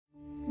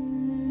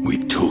We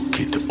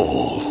took it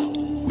all.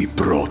 We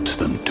brought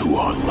them to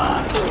our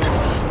land.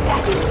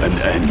 An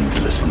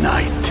endless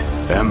night,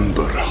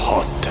 ember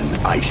hot and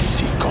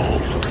icy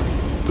cold.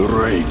 The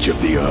rage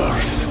of the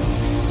earth.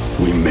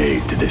 We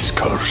made this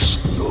curse.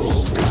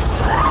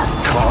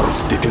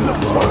 Carved it in the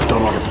blood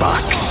on our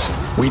backs.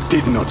 We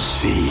did not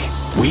see.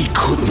 We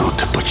could not,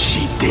 but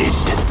she did.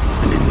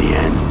 And in the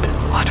end...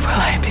 What will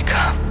I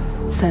become?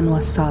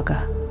 Senua's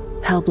Saga.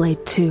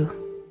 Hellblade 2.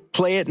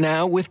 Play it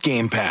now with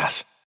Game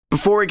Pass.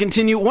 Before we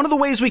continue, one of the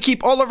ways we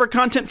keep all of our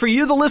content for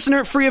you, the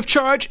listener, free of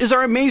charge is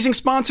our amazing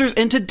sponsors,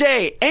 and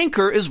today,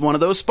 Anchor is one of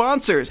those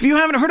sponsors. If you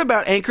haven't heard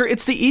about Anchor,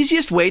 it's the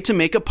easiest way to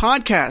make a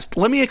podcast.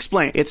 Let me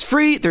explain. It's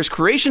free, there's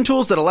creation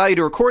tools that allow you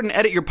to record and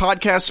edit your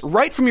podcasts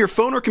right from your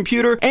phone or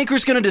computer.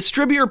 Anchor's going to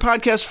distribute your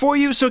podcast for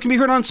you so it can be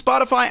heard on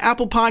Spotify,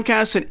 Apple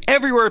Podcasts, and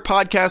everywhere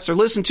podcasts are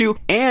listened to,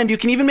 and you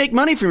can even make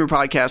money from your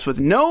podcast with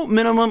no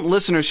minimum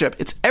listenership.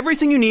 It's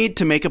everything you need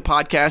to make a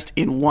podcast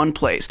in one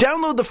place.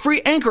 Download the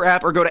free Anchor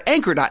app or go to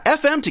anchor.fm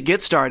to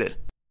get started.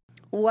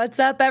 What's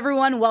up,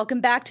 everyone?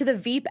 Welcome back to the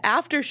Veep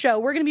After Show.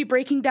 We're going to be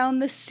breaking down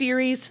the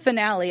series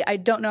finale. I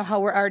don't know how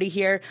we're already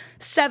here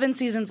 7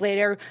 seasons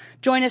later.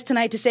 Join us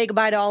tonight to say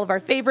goodbye to all of our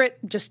favorite,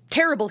 just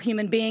terrible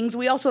human beings.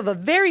 We also have a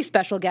very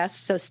special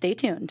guest, so stay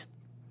tuned.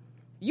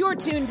 You're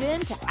tuned in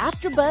to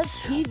AfterBuzz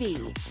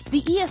TV,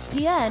 the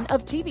ESPN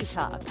of TV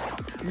talk.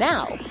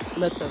 Now,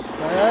 let the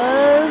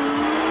buzz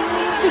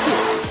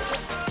begin.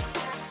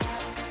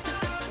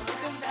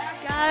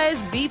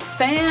 Guys, Veep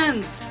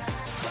fans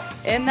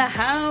in the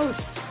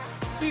house.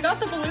 We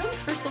got the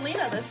balloons for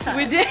Selena this time.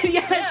 We did,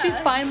 yeah. She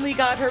finally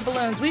got her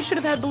balloons. We should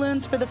have had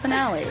balloons for the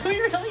finale. We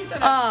really should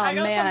have. Oh, I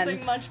got man.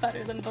 something much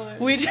better than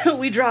balloons.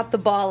 We dropped the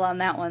ball on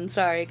that one.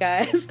 Sorry,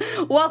 guys.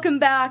 Welcome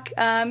back.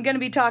 I'm going to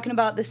be talking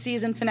about the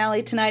season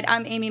finale tonight.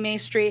 I'm Amy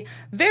Maestri.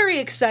 Very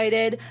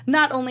excited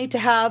not only to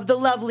have the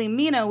lovely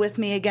Mina with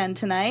me again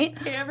tonight.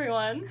 Hey,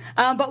 everyone.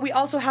 But we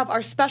also have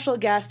our special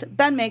guest,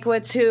 Ben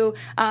Makowitz, who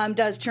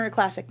does Turner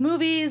Classic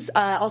Movies,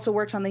 also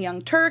works on The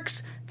Young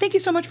Turks. Thank you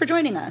so much for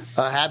joining us.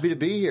 Happy to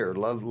be here.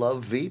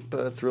 Love Veep.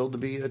 Thrilled to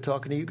be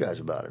talking to you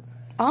guys about it.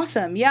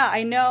 Awesome. Yeah,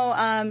 I know,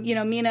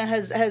 Mina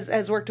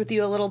has worked with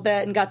you a little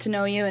bit and got to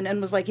know you and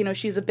was like,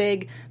 she's a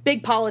big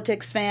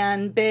politics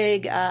fan,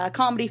 big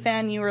comedy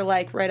fan. You were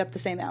like right up the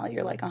same alley.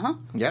 You're like, uh-huh.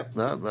 Yep.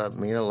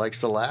 Mina likes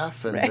to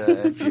laugh, and Right.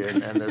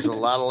 and there's a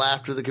lot of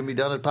laughter that can be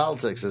done at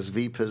politics, as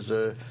Veep has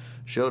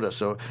showed us.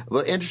 So,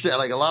 well, interesting.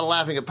 Like a lot of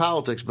laughing at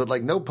politics, but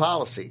like no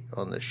policy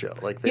on this show.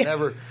 Like they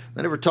never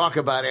talk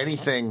about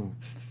anything.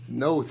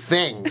 No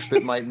things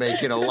that might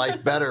make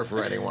life better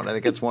for anyone. I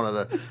think that's one of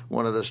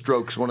the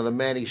strokes, one of the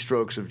many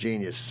strokes of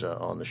genius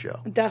on the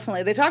show.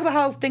 Definitely, they talk about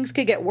how things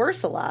could get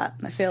worse a lot.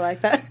 I feel like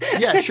that.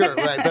 Yeah, sure,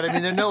 right. But I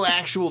mean, there are no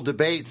actual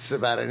debates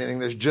about anything.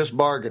 There's just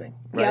bargaining,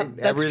 right? Yep,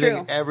 that's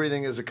true.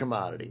 Everything is a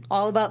commodity.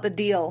 All about the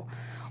deal.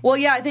 Well,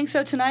 yeah, I think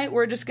so. Tonight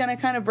we're just going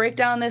to kind of break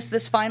down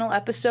this final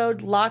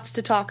episode. Lots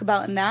to talk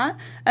about in that,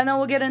 and then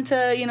we'll get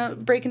into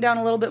breaking down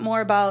a little bit more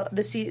about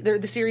the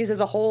series as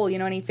a whole.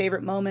 Any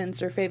favorite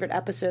moments or favorite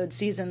episodes,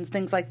 seasons,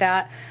 things like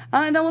that.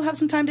 And then we'll have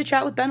some time to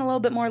chat with Ben a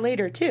little bit more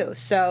later too.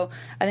 So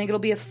I think it'll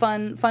be a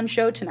fun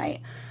show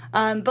tonight.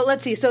 But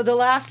let's see. So the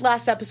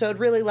last episode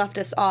really left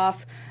us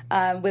off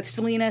with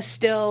Selena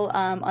still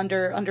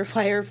under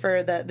fire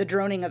for the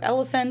droning of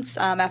elephants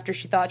after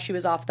she thought she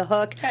was off the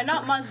hook. Yeah,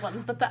 not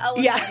Muslims, but the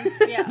elephants.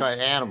 Yeah. Yes. Right,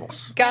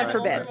 animals. God Animals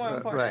forbid. are more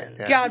important. Right.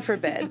 Yeah. God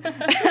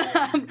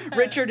forbid.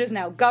 Richard is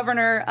now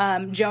governor.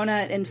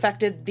 Jonah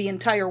infected the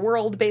entire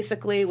world,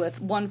 basically, with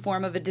one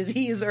form of a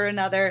disease or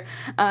another.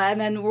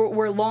 And then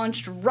we're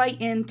launched right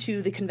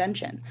into the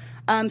convention.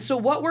 So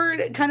what were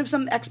kind of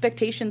some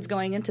expectations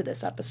going into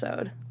this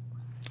episode?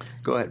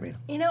 Go ahead,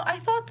 Mina. I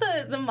thought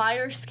the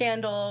Meyer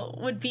scandal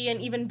would be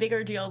an even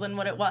bigger deal than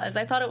what it was.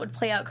 I thought it would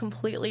play out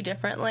completely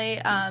differently.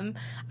 I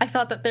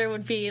thought that there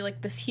would be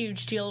like this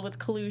huge deal with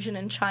collusion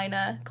with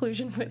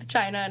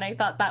China, and I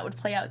thought that would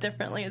play out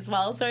differently as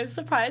well. So I was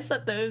surprised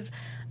that those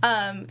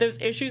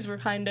issues were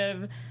kind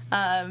of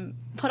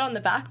put on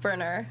the back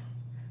burner.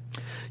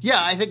 Yeah,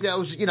 I think that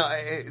was,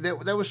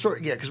 that was sort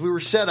of, because we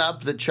were set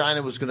up that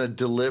China was going to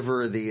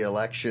deliver the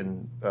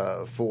election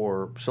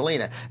for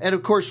Selena. And,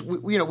 of course,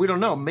 we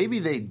don't know. Maybe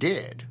they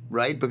did,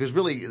 right? Because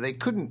really they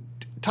couldn't,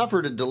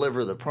 tougher to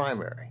deliver the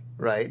primary,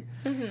 right?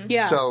 Mm-hmm.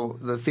 Yeah. So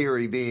the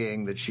theory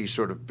being that she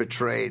sort of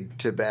betrayed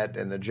Tibet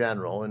and the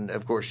general, and,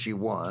 of course, she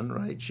won,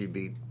 right? She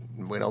beat.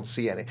 We don't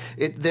see any.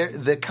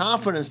 The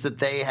confidence that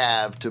they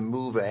have to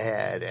move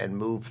ahead and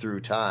move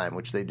through time,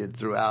 which they did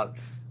throughout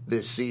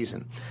this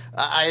season,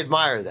 I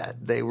admire that.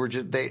 It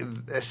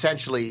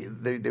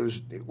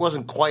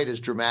wasn't quite as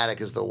dramatic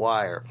as The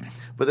Wire,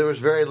 but there was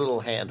very little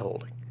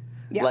hand-holding.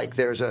 Yeah. Like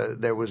there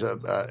was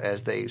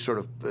as they sort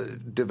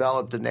of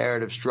developed the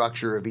narrative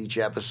structure of each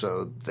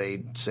episode,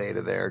 they'd say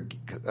to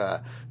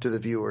the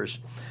viewers,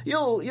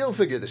 "You'll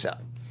figure this out."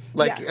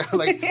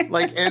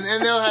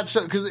 And they'll have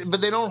but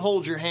they don't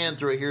hold your hand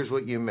through it. Here's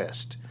what you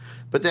missed.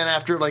 But then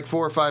after like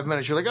 4 or 5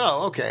 minutes, you're like,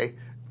 oh, okay.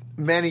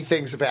 Many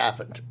things have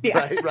happened,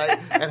 yeah. right?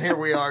 And here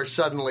we are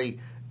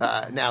suddenly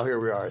now here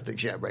we are at the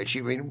gym, right?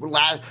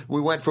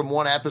 We went from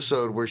one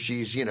episode where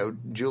she's,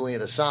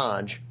 Julian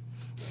Assange,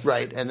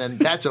 right? And then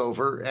that's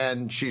over,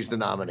 and she's the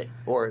nominee,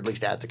 or at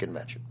least at the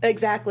convention.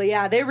 Exactly,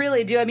 yeah. They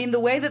really do. I mean, the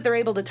way that they're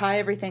able to tie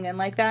everything in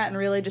like that and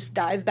really just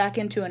dive back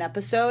into an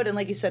episode and,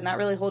 like you said, not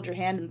really hold your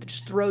hand and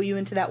just throw you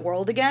into that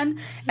world again.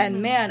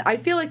 And, man, I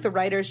feel like the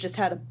writers just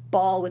had a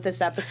ball with this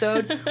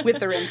episode with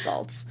their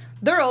insults.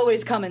 They're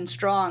always coming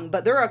strong,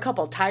 but there are a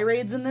couple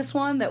tirades in this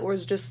one that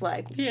was just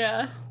like,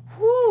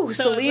 whoo,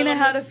 So Selena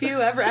had a few.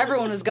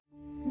 Everyone was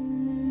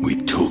going. We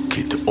took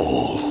it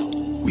all.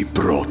 We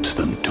brought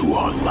them to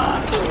our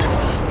land.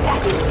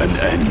 An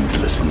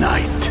endless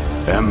night,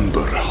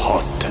 ember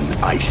hot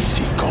and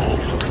icy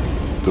cold.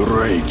 The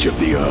rage of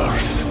the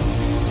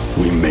earth.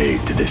 We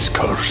made this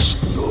curse.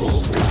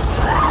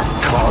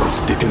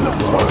 Carved it in the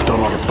blood on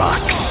our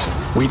backs.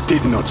 We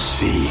did not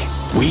see.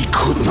 We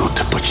could not,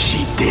 but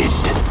she did.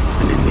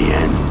 And in the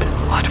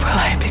end, What will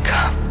I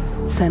become?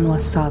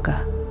 Senua's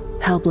Saga.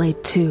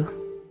 Hellblade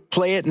 2.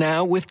 Play it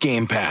now with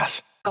Game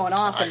Pass. Going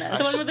off in this.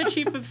 The one with the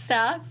chief of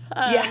staff,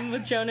 Yeah.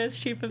 with Jonah's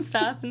chief of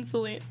staff and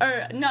Selena,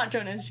 or not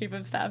Jonah's chief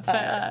of staff,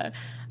 but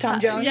Tom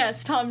Jones?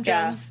 Yes, Tom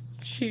Yeah. Jones,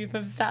 chief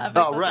of staff.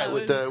 Oh, right,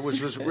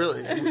 which was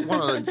really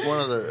one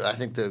of the I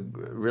think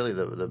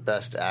the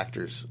best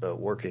actors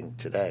working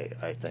today.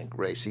 I think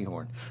Ray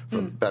Seahorn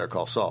from Better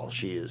Call Saul.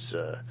 She is.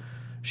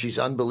 She's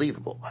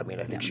unbelievable. I mean,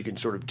 I think she can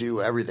sort of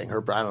do everything. I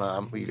don't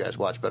know if you guys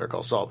watch Better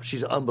Call Saul, but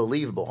she's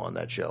unbelievable on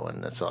that show.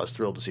 And so I was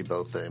thrilled to see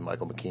both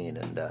Michael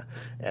McKean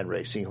and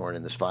Ray Seahorn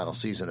in this final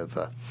season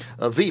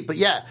of Veep. But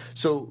yeah,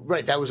 so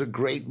right, that was a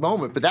great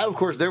moment. But that, of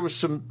course, there was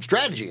some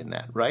strategy in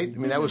that, right? I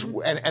mean, that was,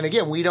 and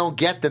again, we don't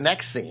get the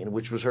next scene,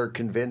 which was her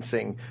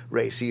convincing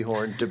Ray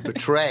Seahorn to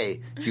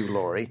betray Hugh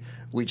Laurie.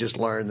 We just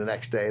learned the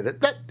next day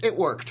that it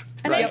worked.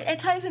 And right? it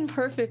ties in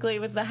perfectly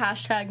with the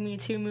hashtag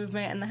 #MeToo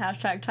movement and the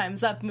hashtag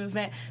Time's Up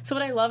movement. So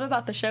what I love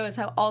about the show is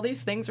how all these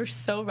things are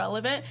so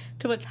relevant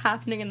to what's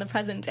happening in the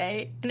present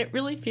day, and it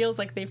really feels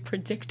like they've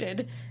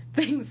predicted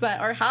things that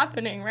are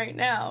happening right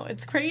now.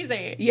 It's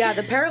crazy. Yeah,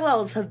 the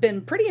parallels have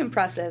been pretty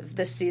impressive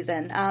this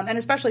season. And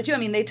especially, too, I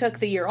mean, they took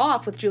the year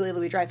off with Julia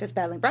Louis-Dreyfus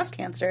battling breast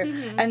cancer.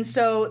 And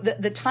so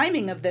the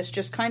timing of this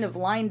just kind of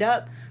lined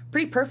up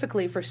pretty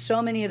perfectly for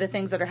so many of the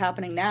things that are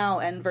happening now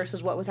and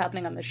versus what was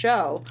happening on the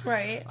show.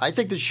 Right. I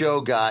think the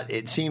show got,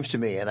 it seems to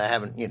me, and I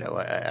haven't,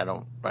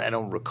 I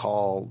don't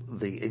recall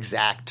the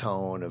exact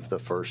tone of the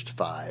first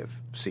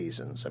 5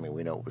 seasons. I mean,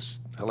 we know it was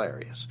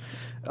hilarious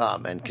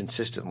and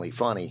consistently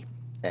funny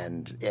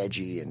and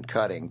edgy and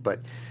cutting,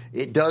 but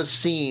it does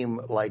seem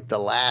like the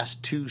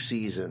last 2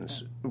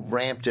 seasons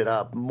ramped it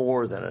up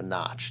more than a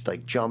notch,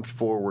 like jumped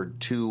forward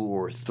 2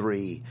 or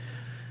 3,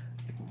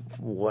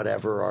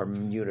 whatever our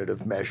unit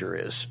of measure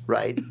is,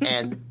 right?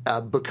 And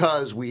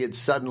because we had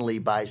suddenly,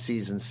 by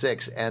season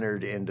 6,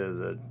 entered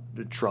into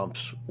the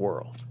Trump's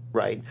world,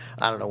 right?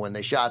 I don't know when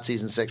they shot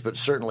season 6, but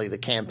certainly the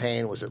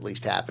campaign was at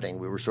least happening.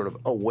 We were sort of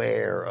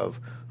aware of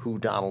who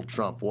Donald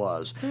Trump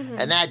was.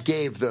 And that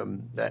gave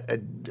them,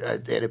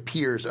 it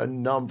appears, a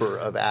number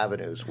of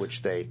avenues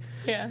which they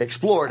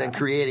explored in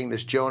creating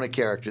this Jonah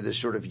character, this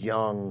sort of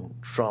young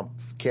Trump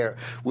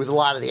character, with a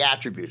lot of the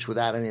attributes,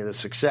 without any of the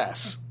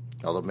success.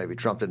 Although maybe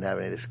Trump didn't have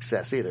any of the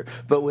success either.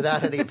 But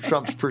without any of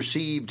Trump's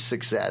perceived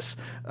success,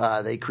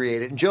 they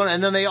created Jonah.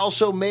 And then they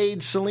also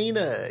made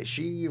Selena.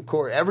 She, of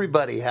course,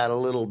 everybody had a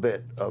little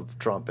bit of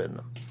Trump in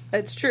them.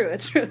 It's true.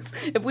 It's true.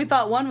 If we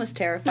thought one was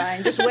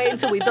terrifying, just wait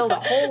until we build a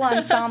whole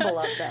ensemble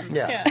of them.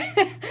 Yeah.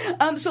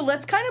 So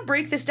let's kind of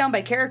break this down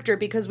by character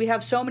because we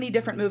have so many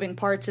different moving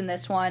parts in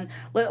this one.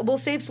 We'll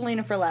save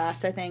Selena for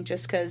last, I think,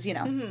 just because,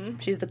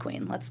 she's the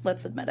queen.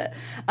 Let's admit it.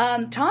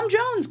 Tom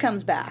Jones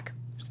comes back.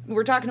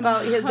 We're talking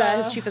about his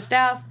chief of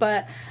staff,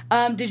 but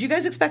did you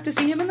guys expect to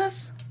see him in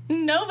this?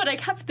 No, but I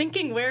kept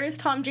thinking, where is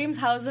Tom James?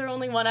 How is there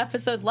only one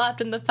episode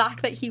left? And the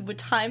fact that he would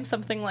time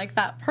something like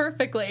that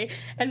perfectly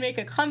and make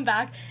a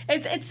comeback,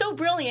 it's so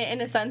brilliant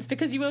in a sense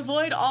because you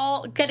avoid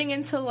all getting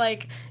into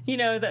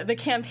the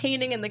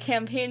campaigning and the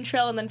campaign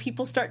trail, and then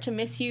people start to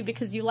miss you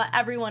because you let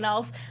everyone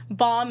else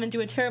bomb and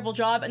do a terrible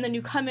job, and then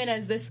you come in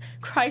as this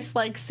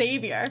Christ-like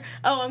savior.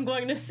 Oh, I'm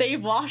going to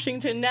save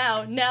Washington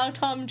now. Now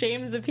Tom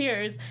James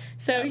appears.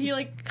 So he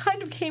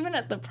kind of came in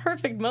at the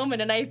perfect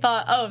moment, and I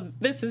thought, oh,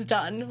 this is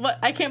done.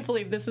 I can't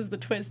believe this is the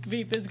twist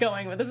Veep is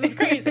going with. This is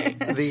crazy.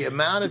 The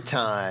amount of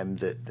time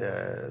that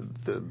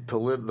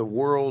the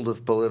world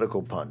of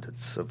political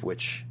pundits, of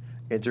which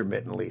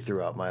intermittently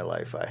throughout my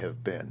life I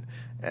have been,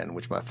 and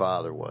which my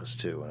father was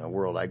too, in a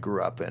world I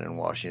grew up in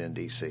Washington,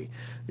 D.C.,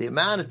 the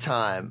amount of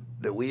time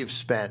that we have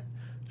spent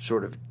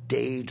sort of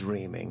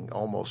daydreaming,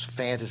 almost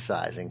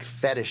fantasizing,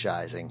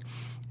 fetishizing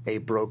a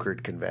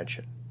brokered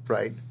convention,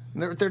 right?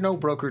 There are no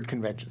brokered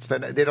conventions.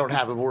 They don't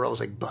have it. We're always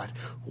like, but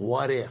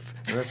what if?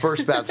 And the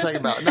first bout,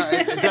 second bout. No,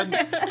 it doesn't.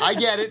 I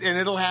get it, and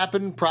it'll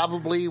happen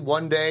probably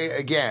one day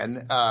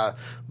again.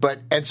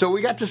 And so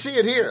we got to see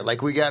it here.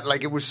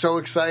 It was so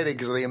exciting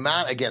because the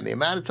amount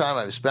of time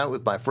I've spent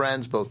with my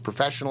friends, both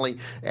professionally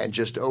and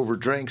just over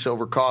drinks,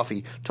 over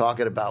coffee,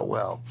 talking about,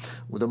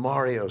 with the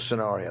Mario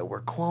scenario where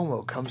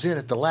Cuomo comes in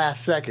at the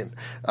last second.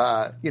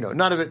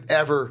 None of it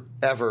ever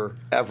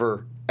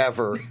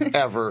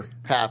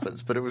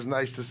happens, but it was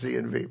nice to see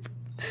in Veep.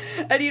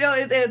 And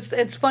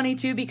it's funny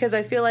too because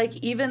I feel like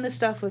even the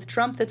stuff with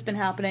Trump that's been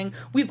happening,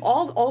 we've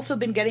all also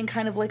been getting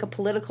kind of like a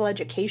political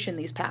education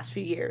these past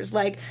few years.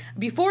 Like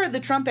before the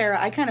Trump era,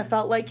 I kind of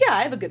felt like,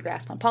 I have a good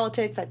grasp on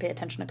politics, I pay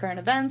attention to current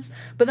events,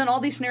 but then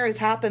all these scenarios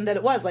happened that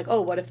it was like,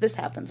 oh, what if this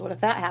happens? What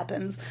if that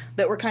happens?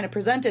 That were kind of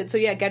presented. So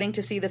getting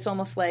to see this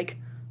almost like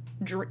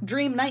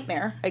dream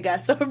nightmare, I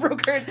guess, of a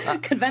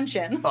brokered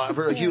convention.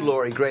 For Hugh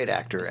Laurie, great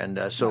actor, and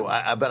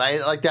but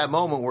I like that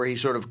moment where he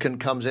sort of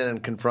comes in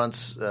and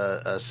confronts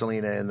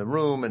Selena in the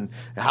room, and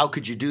how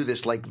could you do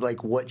this?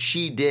 Like what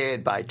she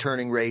did by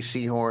turning Ray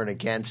Seahorn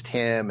against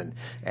him,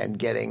 and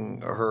getting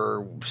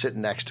her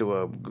sitting next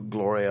to a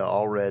Gloria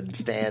Allred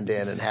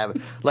stand-in and have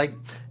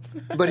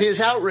But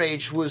his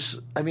outrage was,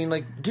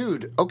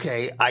 dude,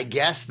 okay, I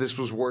guess this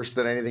was worse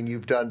than anything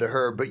you've done to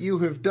her, but you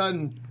have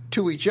done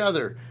to each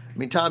other.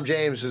 Tom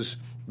James has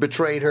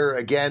betrayed her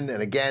again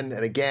and again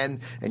and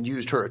again and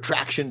used her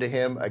attraction to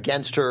him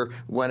against her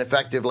when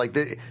effective.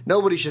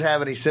 Nobody should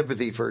have any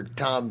sympathy for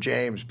Tom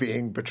James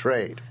being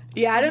betrayed.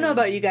 Yeah, I don't know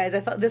about you guys.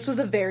 I felt this was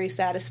a very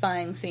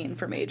satisfying scene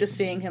for me, just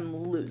seeing him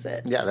lose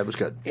it. Yeah, that was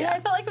good. Yeah, I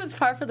felt like it was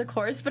par for the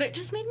course, but it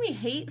just made me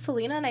hate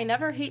Selena, and I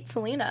never hate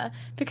Selena,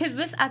 because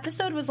this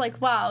episode was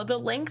like, wow, the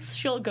lengths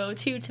she'll go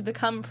to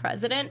become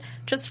president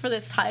just for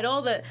this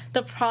title,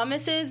 the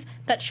promises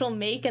that she'll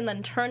make and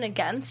then turn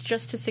against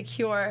just to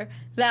secure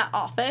that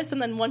office, and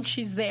then once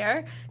she's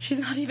there, she's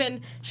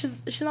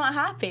not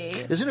happy.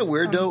 Isn't it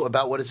weird, though,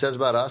 about what it says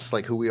about us,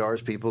 like who we are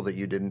as people, that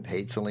you didn't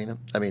hate Selena?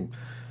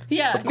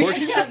 Yeah, of course.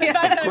 The fact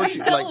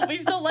that we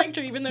still liked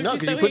her, even though she's so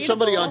because you put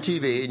somebody hateable. on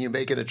TV and you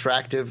make an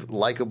attractive,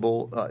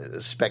 likable,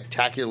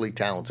 spectacularly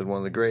talented, one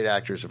of the great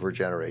actors of her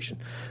generation,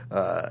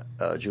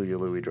 Julia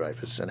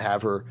Louis-Dreyfus, and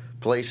have her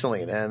play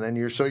Selena, and then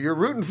you're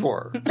rooting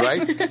for her,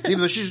 right? Even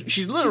though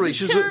she's literally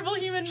she's terrible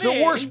human being.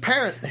 The worst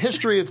parent in the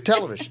history of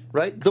television,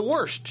 right? The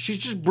worst. She's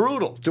just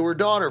brutal to her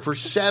daughter. For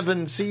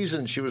 7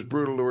 seasons, she was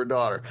brutal to her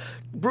daughter.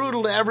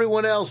 Brutal to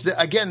everyone else.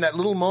 Again, that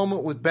little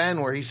moment with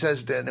Ben where he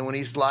says that, and when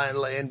he's lying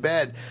in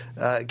bed,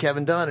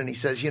 Kevin Dunn, and he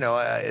says,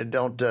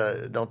 don't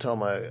tell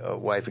my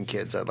wife and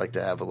kids I'd like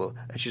to have a little.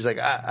 And she's like,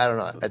 I don't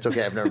know. That's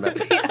okay. I've never met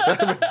her.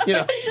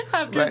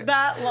 After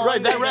that long.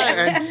 Right,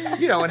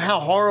 and how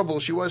horrible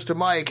she was to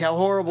Mike, how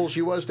horrible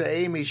she was to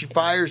Amy. She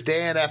fires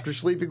Dan after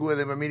sleeping with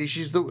him.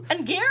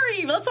 And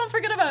Gary. Let's not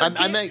forget about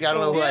I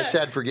don't know who I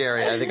said for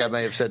Gary. I think I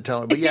may have said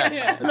Tony. But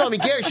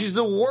Gary, she's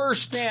the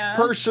worst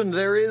person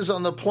there is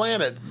on the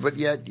planet, but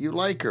yet you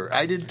like her.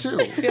 I did too.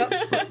 Yep.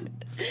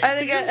 I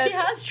think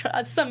she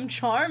has some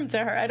charm to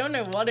her. I don't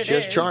know what it is. She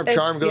has charm.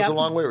 Charm goes a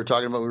long way. We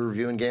were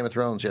reviewing Game of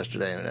Thrones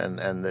yesterday,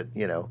 and that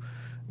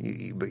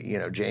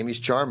Jamie's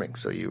charming,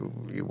 so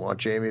you want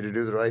Jamie to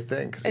do the right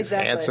thing because he's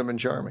handsome and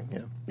charming.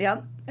 Yeah.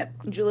 Yep.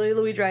 Julia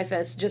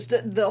Louis-Dreyfus just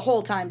the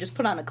whole time just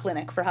put on a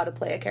clinic for how to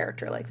play a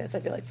character like this.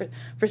 I feel like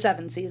for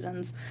 7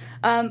 seasons.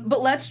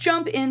 But let's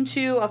jump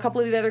into a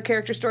couple of the other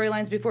character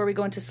storylines before we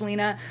go into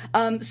Selena.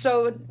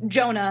 So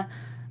Jonah.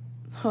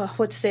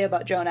 What to say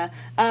about Jonah?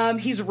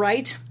 He's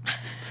right.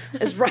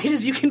 As right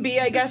as you can be,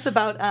 I guess,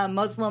 about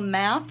Muslim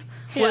math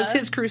was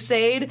his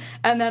crusade.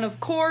 And then, of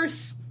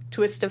course,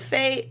 twist of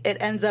fate, it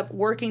ends up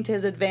working to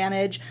his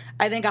advantage.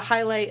 I think a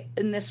highlight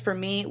in this for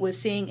me was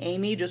seeing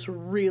Amy just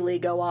really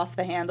go off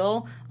the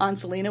handle on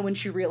Selena when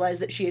she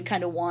realized that she had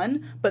kind of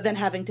won, but then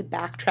having to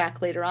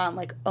backtrack later on,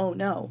 like, oh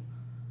no,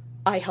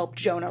 I helped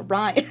Jonah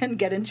Ryan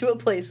get into a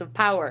place of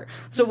power.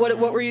 So what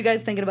were you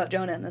guys thinking about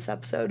Jonah in this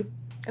episode?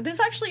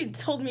 This actually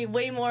told me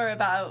way more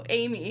about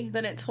Amy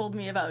than it told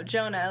me about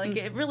Jonah.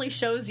 It really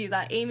shows you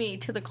that Amy,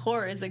 to the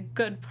core, is a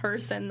good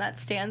person that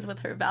stands with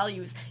her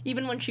values.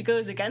 Even when she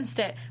goes against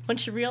it, when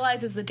she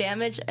realizes the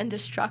damage and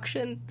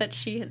destruction that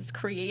she has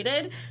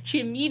created, she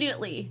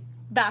immediately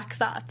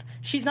backs up.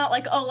 She's not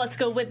like, oh, let's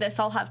go with this,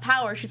 I'll have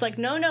power. She's like,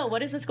 no,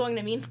 what is this going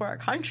to mean for our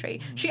country?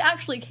 She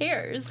actually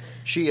cares.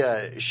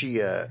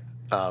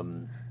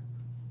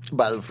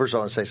 By the way, first I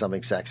want to say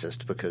something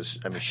sexist because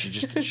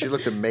she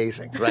looked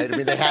amazing, right?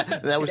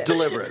 That was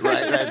deliberate,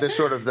 right? This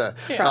sort of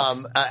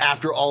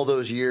after all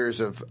those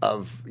years of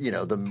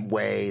the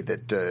way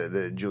that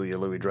the Julia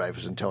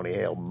Louis-Dreyfus and Tony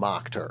Hale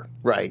mocked her,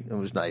 right? It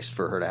was nice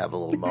for her to have a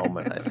little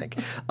moment, I think.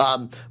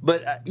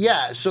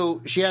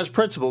 So she has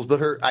principles,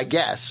 but I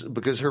guess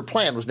because her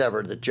plan was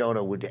never that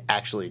Jonah would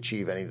actually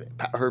achieve anything.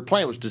 Her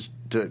plan was just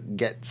to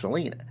get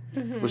Selena.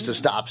 Mm-hmm. Was to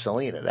stop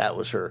Selena. That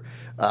was her.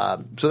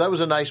 So that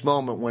was a nice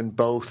moment when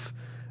both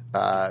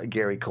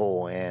Gary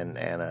Cole and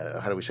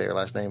how do we say her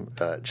last name?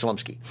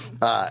 Chlumsky.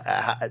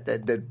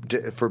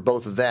 For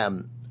both of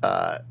them,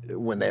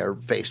 when they are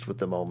faced with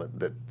the moment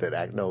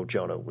that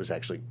Jonah was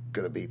actually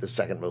going to be the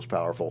second most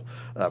powerful,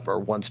 or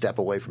one step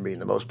away from being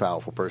the most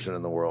powerful person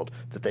in the world,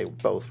 that they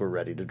both were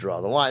ready to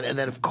draw the line. And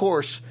then, of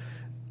course,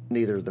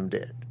 neither of them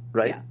did.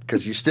 Right?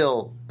 Because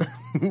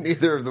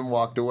neither of them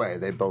walked away.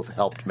 They both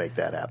helped make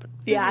that happen.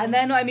 Yeah, and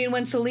then,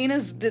 when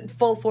Selena's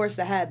full force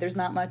ahead, there's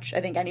not much I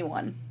think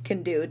anyone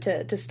can do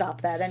to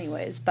stop that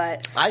anyways.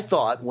 But I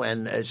thought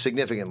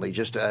significantly,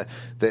 just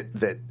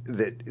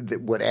that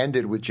what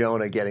ended with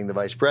Jonah getting the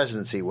vice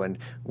presidency,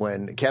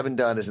 when Kevin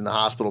Dunn is in the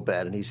hospital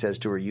bed and he says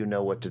to her, "You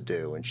know what to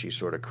do," and she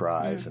sort of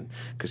cries, and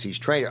because he's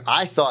trained her.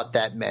 I thought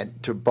that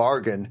meant to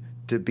bargain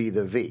to be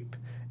the Veep.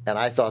 And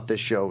I thought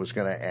this show was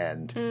going to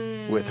end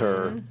with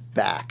her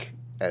back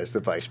as the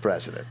vice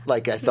president.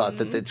 Like, I thought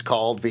that it's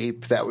called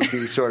Veep. That would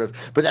be sort of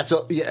 – but that's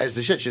as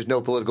they said, she has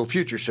no political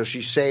future. So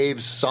she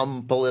saves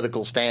some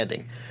political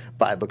standing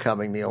by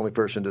becoming the only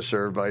person to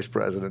serve vice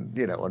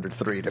president, under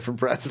 3 different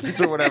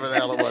presidents or whatever the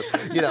hell it was.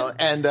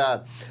 And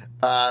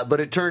but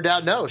it turned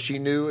out, no, she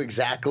knew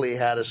exactly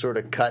how to sort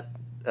of cut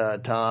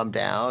Tom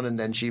down, and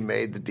then she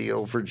made the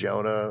deal for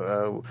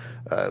Jonah,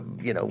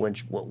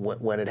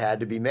 when it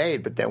had to be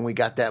made. But then we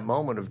got that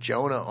moment of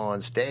Jonah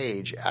on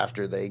stage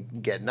after they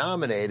get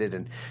nominated,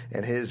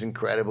 and his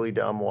incredibly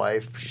dumb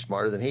wife, she's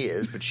smarter than he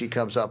is, but she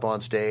comes up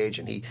on stage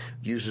and he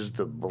uses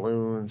the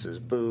balloons as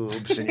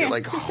boobs, and you're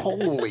like,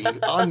 holy,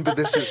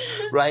 this is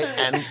right.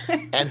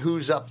 And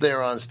who's up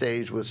there on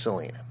stage with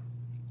Selena?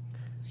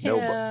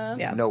 Nobody.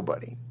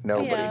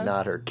 Yeah.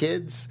 Not her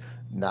kids.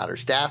 Not her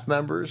staff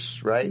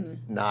members, right?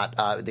 Not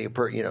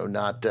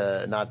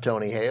not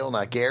Tony Hale,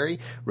 not Gary,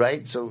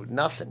 right? So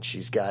nothing.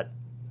 She's got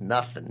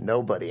nothing.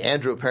 Nobody.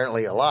 Andrew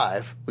apparently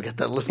alive. We got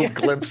that little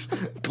glimpse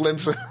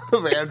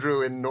of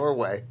Andrew in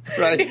Norway,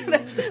 right?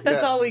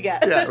 That's all we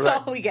get. Yeah, that's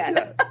all we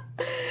get.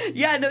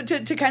 Yeah, no.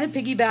 To kind of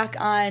piggyback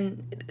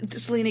on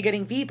Selena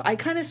getting Veep, I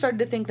kind of started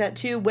to think that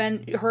too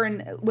when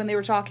they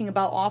were talking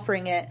about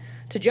offering it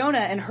to Jonah,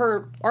 and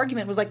her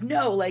argument was like,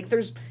 no, like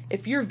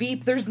if you're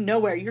Veep, there's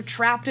nowhere. You're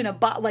trapped in a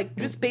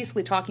just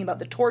basically talking about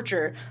the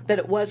torture that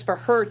it was for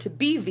her to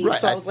be Veep. Right.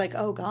 So I was like,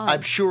 oh god.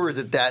 I'm sure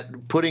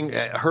that putting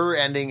her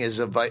ending as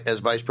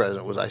vice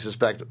president was, I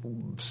suspect,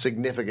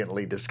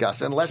 significantly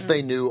discussed, unless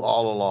they knew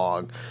all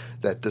along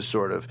that the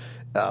sort of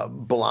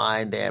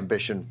blind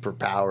ambition for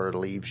power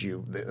leaves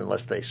you,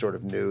 unless they sort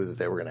of knew that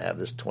they were going to have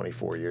this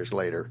 24 years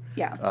later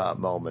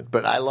moment.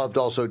 But I loved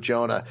also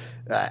Jonah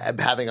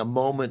having a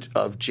moment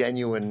of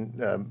genuine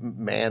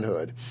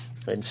manhood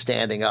and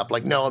standing up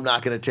like, no, I'm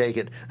not going to take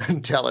it,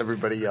 until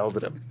everybody yelled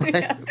at him.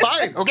 Right?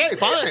 Fine. Okay,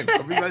 fine.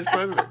 I'll be vice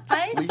president.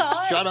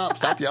 Shut up.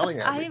 Stop yelling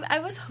at me. I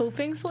was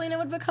hoping Selena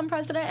would become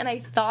president, and I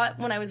thought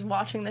when I was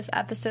watching this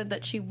episode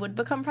that she would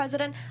become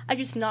president. I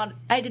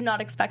did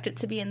not expect it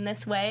to be in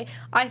this way.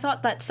 I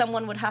thought that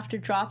someone would have to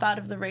drop out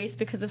of the race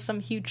because of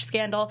some huge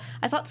scandal.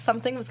 I thought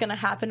something was going to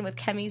happen with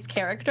Kemi's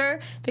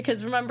character,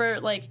 because remember,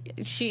 like,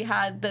 she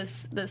had the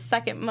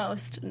second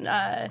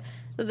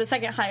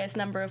highest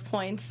number of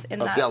points in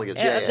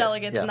delegates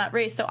in that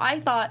race. So I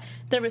thought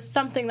there was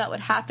something that would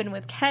happen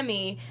with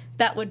Kemi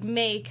that would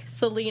make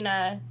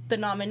Selena the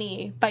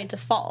nominee by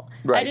default.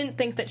 Right. I didn't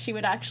think that she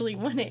would actually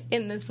win it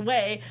in this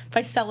way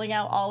by selling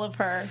out all of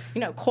her,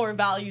 core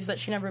values that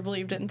she never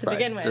believed in to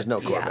begin with. There's no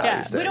core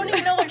values there. We don't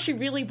even know what she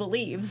really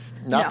believes.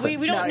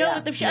 Nothing. We don't know. I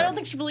don't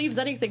think she believes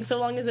anything so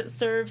long as it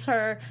serves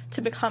her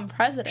to become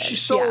president. She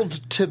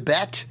sold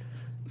Tibet,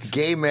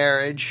 gay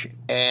marriage,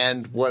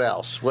 and what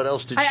else? What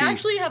else did she... I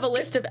actually have a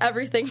list of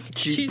everything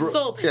she's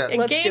sold. Yeah.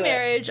 And gay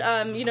marriage,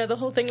 the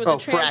whole thing with the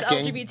trans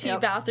fracking, LGBT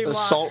bathroom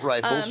law. Assault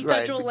rifles,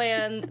 federal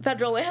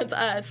lands,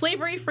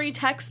 slavery-free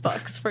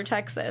textbooks for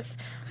Texas.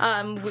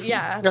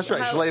 That's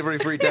right,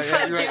 slavery-free Texas.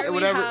 How dare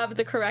we have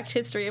the correct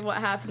history of what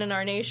happened in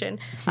our nation.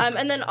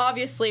 And then,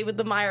 obviously, with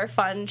the Meyer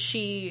Fund,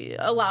 she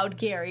allowed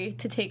Gary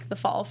to take the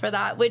fall for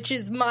that, which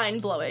is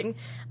mind-blowing.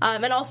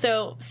 And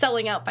also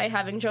selling out by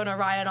having Jonah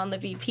Ryan on the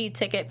VP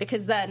ticket,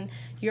 because then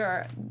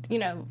you're,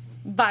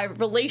 by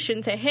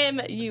relation to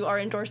him, you are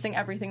endorsing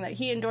everything that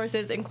he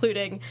endorses,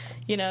 including,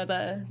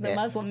 the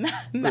Muslim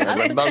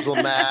math.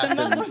 Muslim math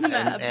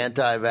and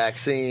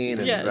anti-vaccine.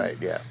 And, yes.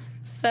 Right, yeah.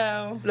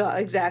 So no,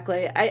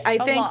 exactly. I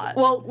think. Lot.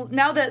 Well,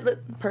 now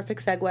that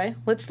perfect segue.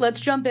 Let's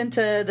jump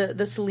into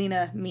the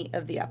Selena meat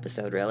of the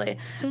episode. Really,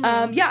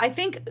 I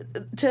think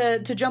to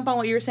jump on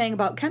what you were saying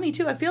about Kemi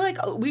too. I feel like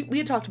we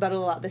had talked about it a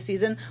lot this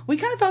season. We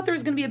kind of thought there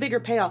was going to be a bigger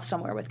payoff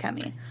somewhere with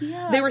Kemi.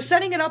 Yeah. They were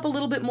setting it up a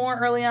little bit more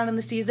early on in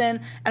the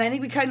season, and I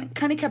think we kind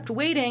of kept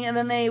waiting, and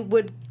then they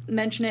would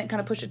mention it,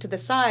 kind of push it to the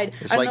side.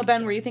 I don't know,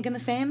 Ben. Were you thinking the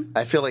same?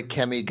 I feel like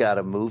Kemi got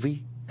a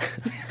movie.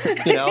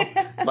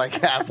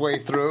 Like halfway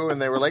through,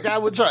 and they were like,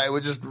 "It's all right. We'll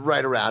just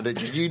write around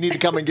it. You need to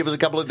come and give us a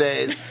couple of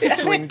days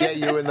so we can get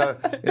you in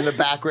the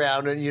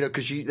background." And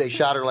because they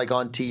shot her like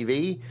on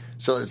TV,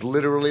 So it's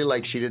literally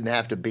like she didn't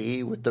have to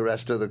be with the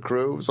rest of the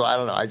crew. So I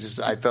don't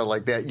know. I felt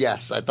like that.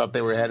 Yes, I thought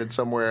they were headed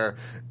somewhere.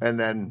 And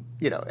then,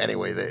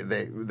 anyway,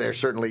 they're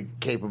certainly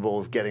capable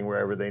of getting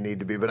wherever they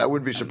need to be. But I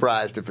wouldn't be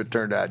surprised if it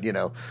turned out, it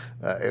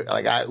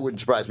wouldn't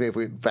surprise me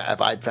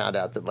if I'd found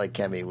out that, like,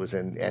 Kemi was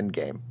in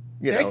Endgame.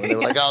 And they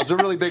were like, it's a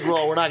really big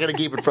role. We're not going to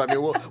keep it from you.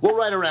 We'll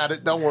write around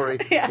it. Don't worry.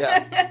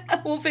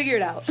 Yeah. We'll figure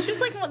it out.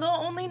 She's like the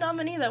only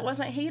nominee that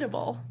wasn't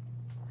hateable.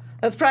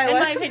 That's probably in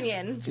my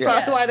opinion. That's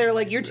probably why they're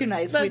like, you're too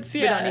nice. We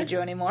don't need you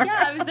anymore.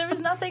 Yeah, there was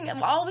nothing.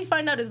 All we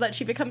find out is that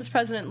she becomes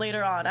president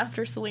later on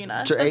after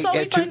Selena. That's all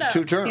we find out.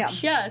 2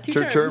 terms. Yeah, 2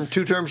 terms.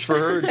 2 terms for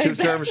her, 2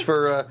 terms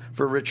for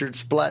Richard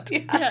Splett.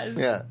 Yes.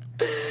 Yeah.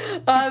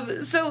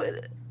 So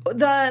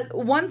the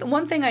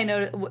one thing I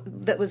noticed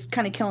that was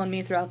kind of killing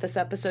me throughout this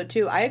episode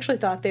too, I actually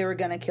thought they were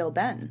going to kill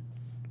Ben.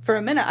 For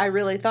a minute, I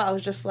really thought, I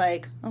was just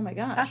like, oh my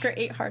gosh. After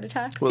 8 heart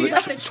attacks. Well, he's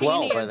like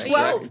 12, I think.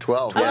 12.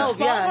 12, 12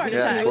 heart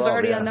attacks. He was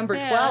already on number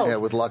 12. Yeah,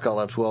 with luck, I'll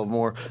have 12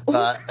 more.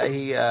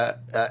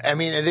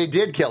 They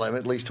did kill him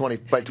at least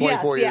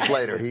 24 years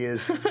later. He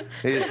is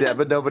dead,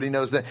 but nobody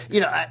knows that.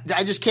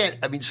 I just can't.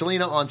 I mean,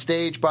 Selena on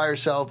stage by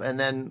herself, and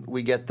then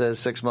we get the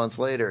 6 months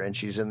later, and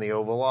she's in the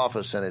Oval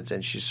Office,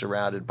 and she's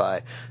surrounded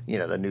by,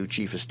 the new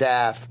chief of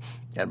staff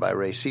and by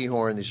Ray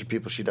Seahorn. These are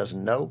people she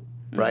doesn't know.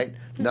 Right?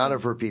 None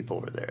of her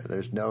people were there.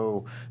 There's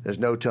no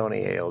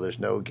Tony Hale. There's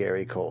no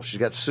Gary Cole. She's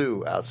got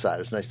Sue outside. It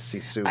was nice to see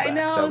Sue back. I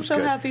know. That I'm was so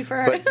good. happy for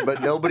her.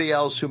 But nobody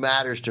else who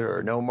matters to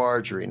her. No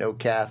Marjorie. No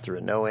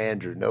Catherine. No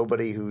Andrew.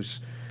 Nobody who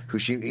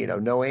she,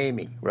 no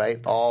Amy, right?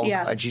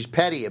 And she's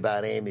petty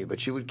about Amy, but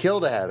she would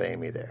kill to have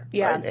Amy there.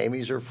 Yeah. Right?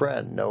 Amy's her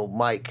friend. No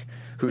Mike,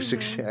 who's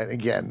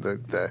again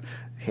the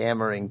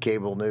hammering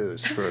cable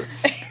news for,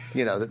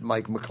 that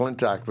Mike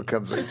McClintock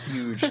becomes a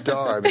huge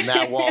star. I mean,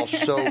 Matt Walsh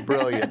so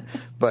brilliant,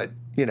 but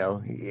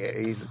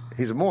he's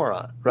a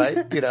moron,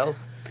 right?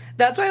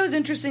 That's why it was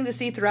interesting to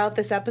see throughout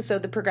this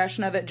episode the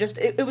progression of it.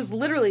 It was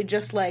literally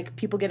just like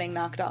people getting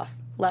knocked off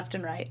left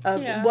and right.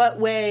 What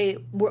way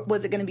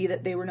was it going to be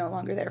that they were no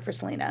longer there for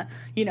Selena?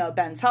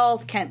 Ben's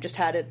health. Kent just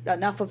had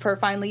enough of her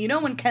finally.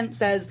 When Kent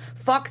says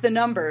 "fuck the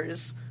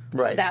numbers."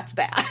 Right. That's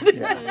bad.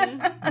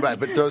 Yeah. Right,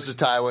 but throws his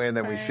tie away, and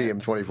then we see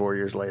him 24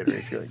 years later.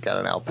 He's got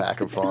an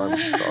alpaca farm.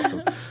 It's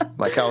awesome.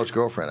 My college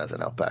girlfriend has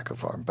an alpaca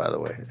farm, by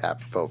the way,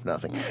 apropos of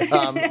nothing.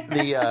 And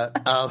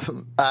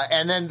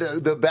then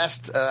the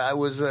best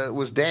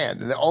was Dan.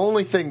 And the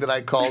only thing that I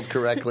called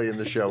correctly in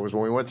the show was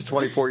when we went to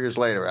 24 years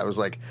later, I was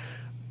like,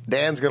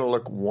 Dan's going to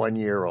look 1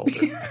 year older,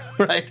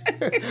 right?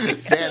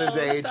 Dan is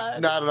aged,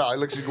 not at all.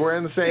 He's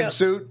wearing the same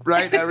suit,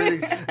 right?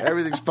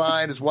 Everything's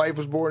fine. His wife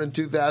was born in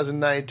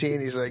 2019.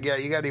 He's like, yeah,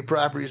 you got any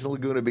properties in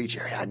Laguna Beach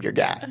area? I'm your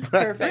guy.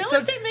 Perfect.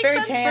 Real estate makes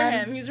sense for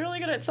him. He's really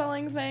good at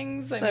selling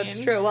things. That's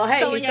true. Well,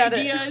 hey, he said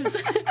ideas.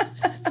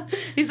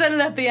 He said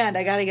it at the end.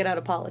 I got to get out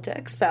of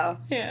politics. So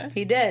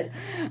he did.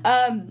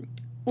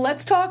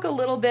 Let's talk a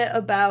little bit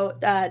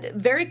about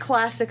very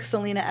classic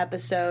Selena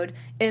episode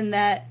in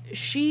that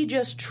she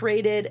just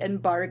traded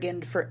and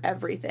bargained for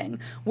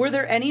everything. Were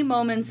there any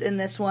moments in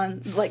this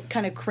one, like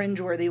kind of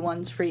cringeworthy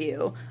ones for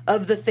you,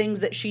 of the things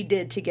that she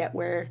did to get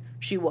where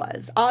she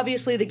was?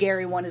 Obviously, the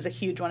Gary one is a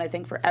huge one, I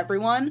think, for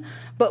everyone.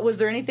 But was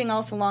there anything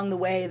else along the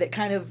way that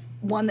kind of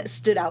one that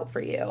stood out for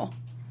you?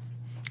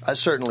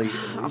 Certainly,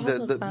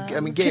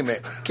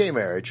 gay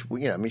marriage.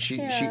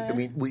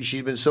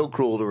 She'd been so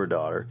cruel to her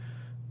daughter.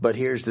 But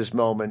here's this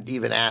moment,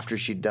 even after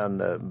she'd done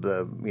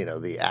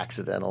the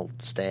accidental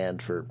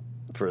stand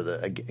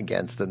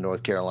against the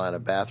North Carolina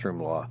bathroom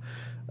law,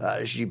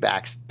 she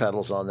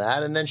backpedals on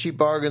that, and then she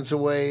bargains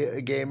away a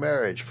gay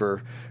marriage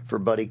for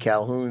Buddy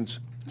Calhoun's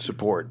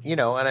support.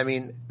 And I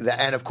mean,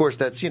 and of course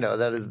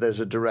there's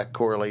a direct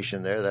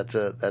correlation there. That's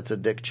a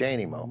Dick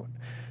Cheney moment,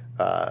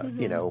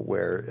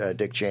 where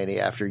Dick Cheney,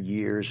 after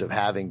years of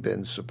having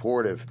been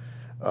supportive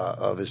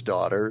of his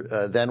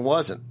daughter, then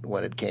wasn't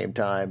when it came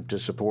time to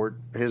support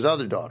his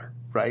other daughter,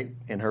 right,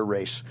 in her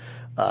race.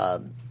 I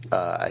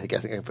think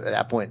at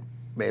that point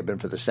may have been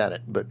for the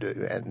Senate, but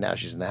and now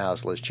she's in the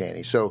House, Liz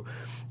Cheney. So,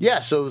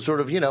 so sort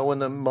of, when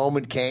the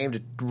moment came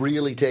to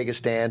really take a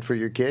stand for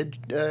your kid,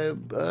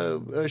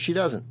 she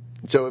doesn't.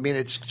 So, I mean,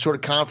 it's sort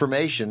of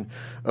confirmation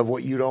of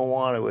what you don't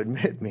want to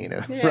admit,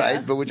 Mina,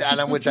 right? But which I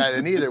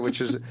didn't either,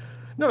 which is...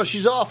 No,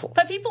 she's awful.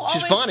 But people always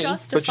she's funny,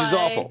 but she's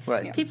awful.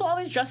 Right. People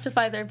always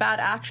justify their bad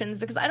actions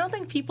because I don't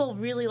think people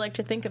really like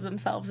to think of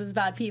themselves as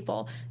bad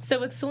people. So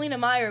with Selena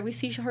Meyer, we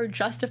see her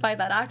justify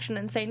that action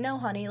and say, "No,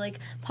 honey, like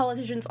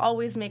politicians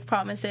always make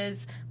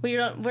promises. We're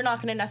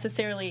not going to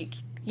necessarily,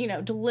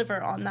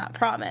 deliver on that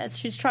promise."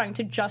 She's trying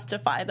to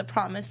justify the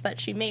promise that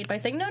she made by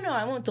saying, "No,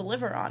 I won't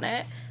deliver on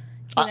it."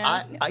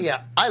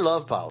 I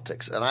love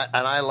politics, and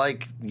I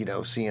like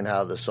seeing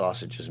how the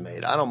sausage is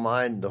made. I don't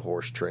mind the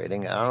horse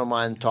trading, and I don't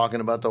mind talking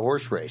about the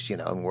horse race.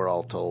 And we're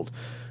all told,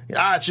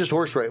 it's just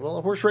horse race. Well,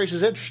 a horse race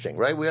is interesting,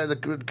 right? We had the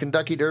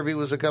Kentucky Derby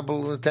was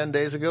 10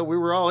 days ago. We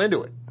were all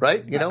into it,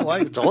 right?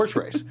 It's a horse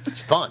race.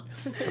 It's fun.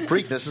 The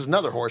Preakness is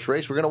another horse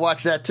race. We're going to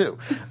watch that too.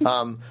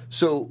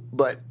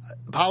 But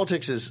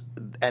politics is,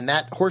 and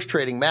that horse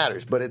trading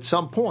matters. But at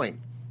some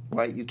point,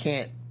 right? You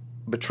can't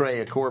betray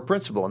a core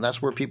principle, and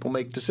that's where people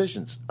make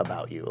decisions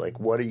about you. Like,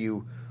 what are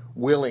you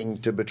willing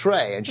to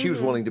betray? And she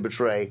was willing to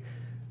betray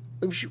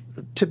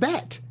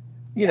Tibet.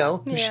 You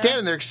know, she's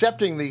standing there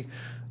accepting the,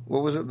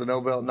 what was it, the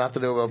Nobel, not the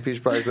Nobel Peace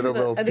Prize, the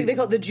Nobel... I think they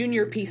call it the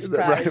Junior Peace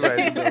Prize.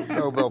 Right, the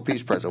Nobel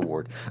Peace Prize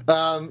Award.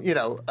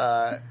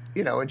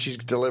 And she's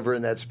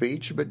delivering that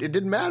speech, but it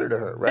didn't matter to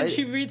her, right? And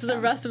she reads the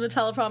rest of the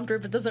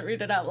teleprompter, but doesn't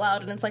read it out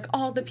loud, and it's like,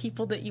 all the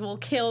people that you will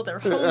kill, their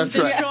homes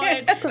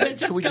destroyed, and it's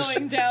just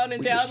going down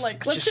and down,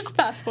 let's just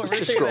fast forward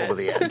through scroll to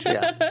the end,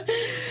 yeah.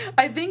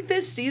 I think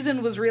this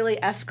season was really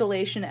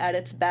escalation at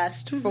its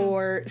best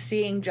for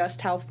seeing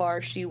just how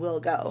far she will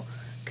go.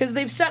 Because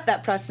they've set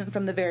that precedent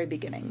from the very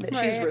beginning that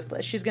she's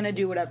ruthless. She's going to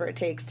do whatever it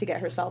takes to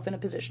get herself in a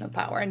position of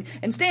power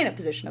and stay in a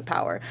position of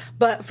power.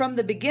 But from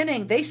the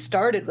beginning, they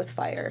started with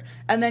fire.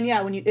 And then,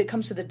 when it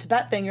comes to the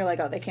Tibet thing, you're like,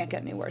 oh, they can't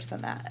get any worse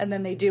than that. And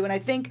then they do. And I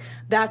think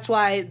that's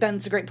why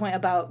Ben's a great point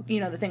about,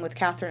 the thing with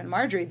Catherine and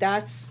Marjorie.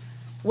 That's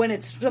when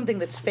it's something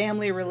that's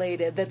family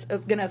related, that's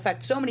going to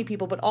affect so many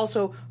people, but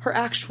also her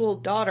actual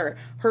daughter,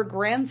 her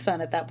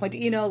grandson at that point.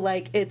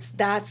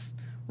 That's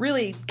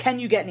really, can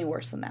you get any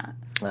worse than that?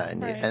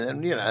 And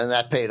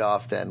that paid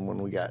off then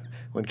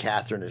when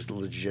Catherine is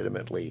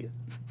legitimately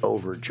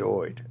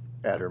overjoyed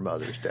at her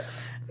mother's death.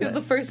 It was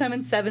the first time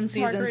in 7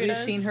 seasons we've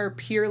seen her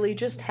purely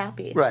just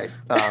happy. Right.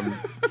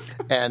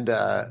 And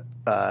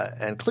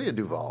Clea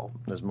Duvall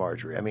as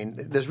Marjorie. I mean,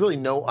 there's really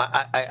no...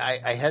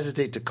 I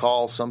hesitate to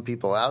call some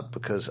people out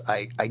because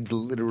I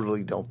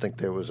literally don't think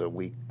there was a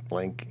weak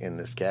link in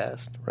this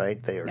cast, right?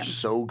 They are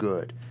so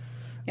good.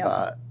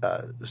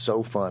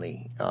 So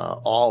funny,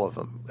 all of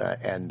them,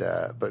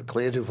 but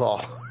Clea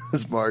Duvall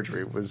as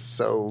Marjorie was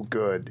so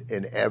good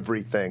in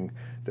everything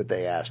that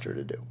they asked her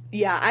to do.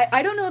 Yeah,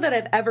 I don't know that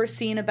I've ever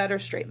seen a better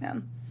straight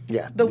man.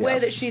 Yeah, the way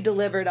that she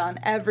delivered on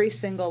every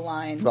single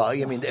line. Well,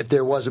 I mean, if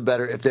there is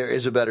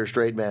a better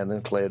straight man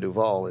than Clea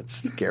Duvall,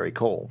 it's Gary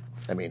Cole.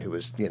 I mean, who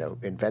was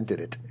invented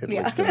it at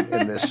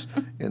least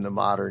in the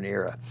modern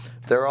era.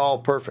 They're all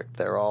perfect.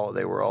 They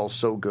were all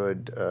so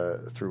good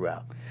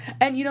throughout.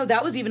 And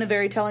that was even a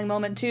very telling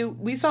moment too.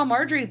 We saw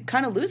Marjorie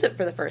kind of lose it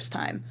for the first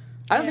time.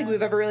 I don't think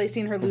we've ever really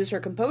seen her lose her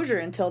composure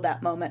until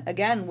that moment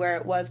again, where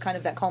it was kind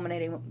of that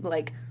culminating,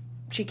 like,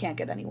 she can't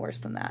get any worse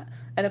than that.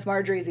 And if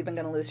Marjorie's even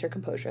going to lose her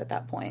composure at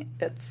that point,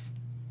 it's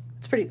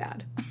pretty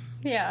bad.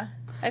 Yeah.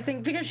 I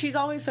think because she's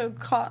always so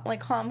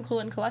calm, cool,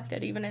 and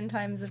collected, even in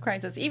times of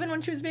crisis. Even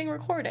when she was being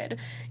recorded,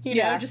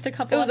 just a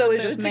couple. It was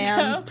always just,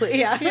 ma'am, please.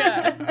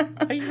 Yeah.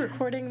 Are you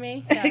recording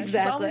me? Yeah,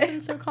 exactly. She's always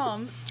been so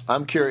calm.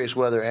 I'm curious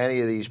whether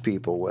any of these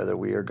people, whether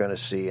we are going to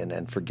see,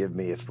 and forgive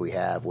me if we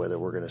have, whether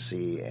we're going to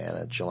see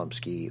Anna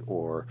Chlumsky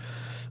or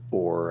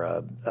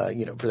for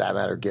that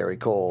matter, Gary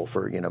Cole,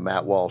 for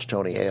Matt Walsh,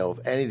 Tony Hale,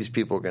 if any of these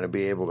people are going to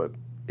be able to.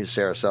 Is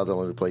Sarah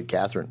Sutherland, who played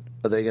Catherine,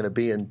 are they going to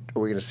be in?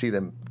 Are we going to see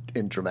them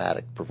in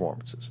dramatic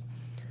performances?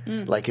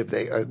 Like if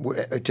they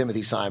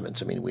Timothy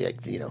Simons, I mean,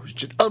 it's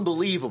just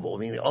unbelievable. I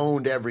mean, he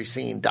owned every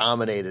scene,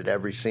 dominated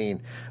every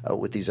scene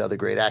with these other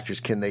great actors.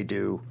 Can they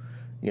do?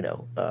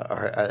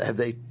 Have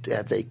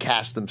they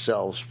cast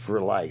themselves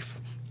for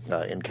life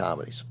in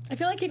comedies? I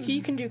feel like if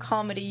you can do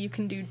comedy, you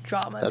can do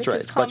drama. That's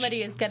because right.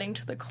 Comedy is getting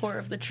to the core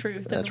of the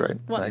truth. That's and right.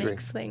 What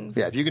makes things?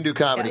 Yeah, if you can do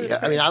comedy,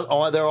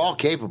 they're all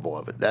capable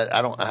of it.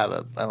 I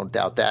don't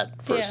doubt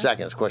that for a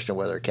second. It's a question of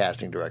whether a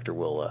casting director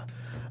will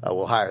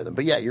hire them.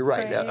 But yeah, you're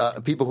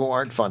right. People who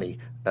aren't funny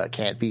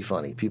can't be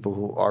funny. People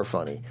who are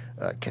funny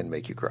can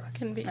make you cry.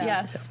 Can be,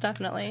 yes,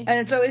 definitely. And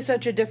it's always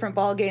such a different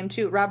ball game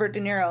too. Robert De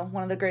Niro,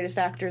 one of the greatest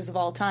actors of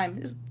all time,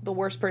 is the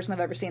worst person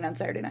I've ever seen on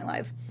Saturday Night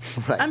Live.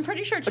 Right. I'm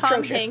pretty sure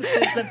Tom Hanks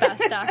is the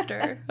best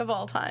actor of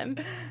all time.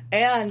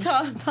 And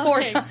Tom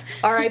Hanks.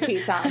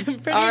 R.I.P.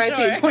 Tom. R.I.P.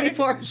 Sure.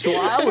 24. So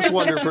I always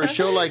wonder for a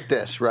show like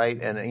this, right?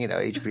 And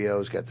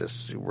HBO's got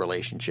this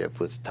relationship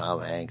with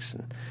Tom Hanks,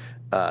 and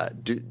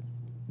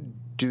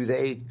do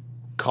they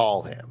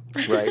call him?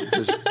 Right?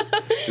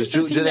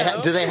 Do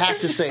they have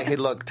to say, "Hey,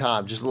 look,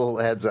 Tom, just a little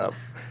heads up.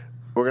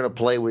 We're going to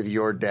play with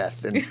your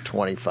death in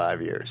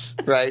 25 years,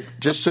 right?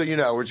 Just so you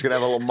know, we're just going to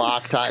have a little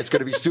mock tie. It's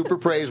going to be super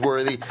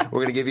praiseworthy. We're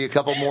going to give you a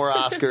couple more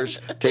Oscars,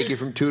 take you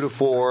from 2 to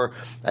 4.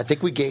 I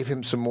think we gave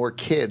him some more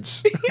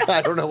kids.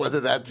 I don't know whether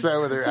that's I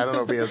don't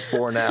know if he has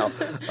 4 now.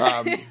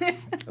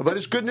 But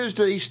it's good news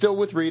that he's still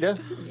with Rita.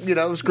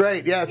 It was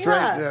great. Yeah, that's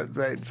right. Yeah,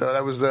 right. So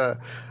that was the.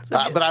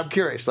 But I'm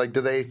curious. Like,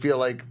 do they feel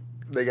like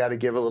they got to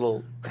give a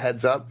little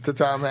heads up to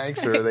Tom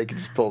Hanks, or they can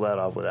just pull that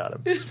off without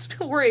him?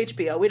 We're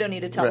HBO. We don't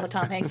need to tell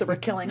Tom Hanks that we're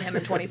killing him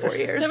in 24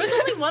 years. There was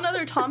only one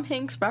other Tom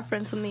Hanks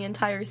reference in the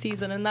entire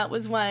season, and that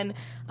was when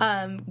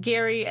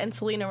Gary and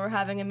Selena were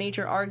having a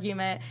major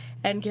argument,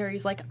 and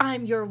Gary's like,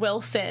 "I'm your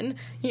Wilson.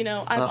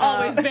 I've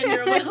always been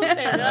your Wilson."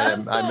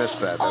 I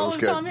missed that. That all was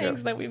of good. Tom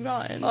Hanks that we've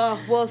gotten. Oh,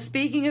 well,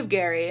 speaking of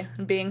Gary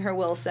and being her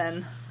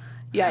Wilson,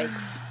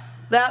 yikes.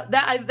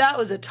 That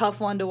was a tough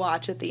one to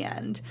watch at the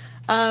end.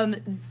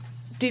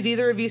 Did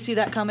either of you see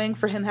that coming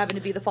for him having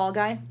to be the fall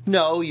guy?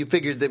 No, you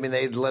figured. I mean,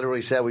 they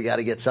literally said we got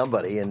to get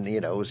somebody, and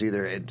it was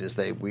either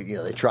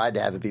they tried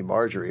to have it be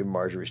Marjorie.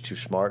 Marjorie's too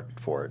smart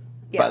for it.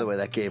 By the way,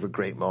 that gave a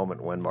great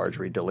moment when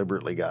Marjorie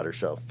deliberately got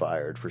herself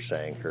fired for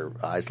saying her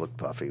eyes looked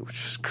puffy,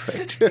 which was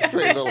great.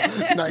 Very little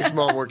nice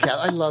moment where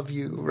I love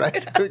you,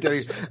 right?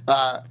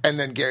 And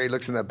then Gary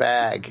looks in the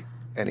bag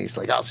and he's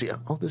like, I'll see you.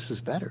 Oh, this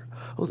is better.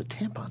 Oh, the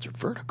tampons are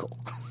vertical.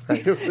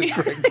 Right? It was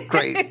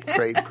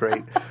a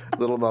great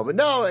little moment.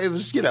 No, it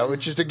was,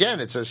 it's just, again,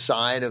 it's a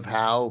sign of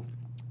how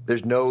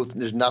there's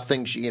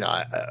nothing,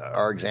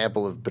 our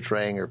example of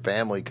betraying her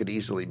family could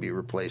easily be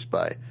replaced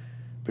by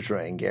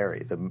betraying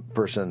Gary, the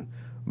person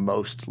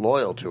most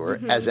loyal to her,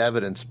 as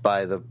evidenced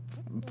by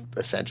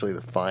essentially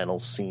the final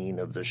scene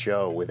of the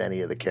show with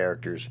any of the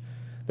characters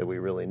that we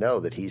really know,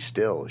 that she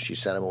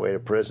sent him away to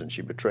prison,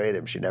 she betrayed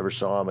him, she never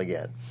saw him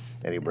again,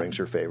 and he brings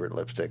her favorite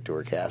lipstick to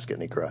her casket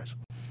and he cries.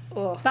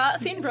 Ugh. That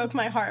scene broke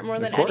my heart more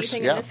than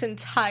anything in this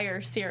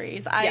entire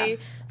series. I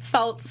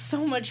felt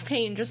so much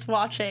pain just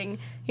watching,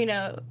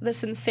 the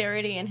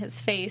sincerity in his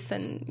face,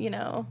 and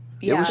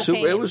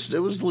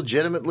it was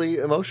legitimately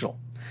emotional.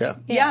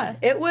 Yeah,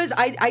 it was.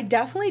 I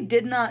definitely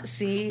did not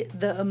see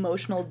the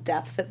emotional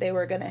depth that they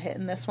were going to hit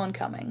in this one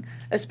coming,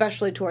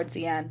 especially towards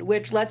the end,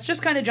 which let's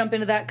just kind of jump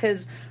into that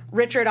because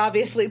Richard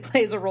obviously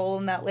plays a role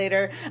in that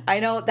later. I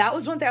know that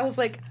was one thing I was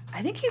like,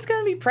 I think he's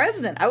going to be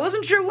president. I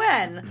wasn't sure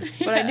when,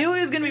 but I knew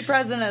he was going to be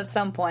president at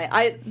some point.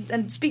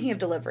 And speaking of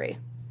delivery,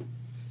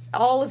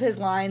 all of his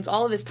lines,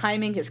 all of his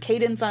timing, his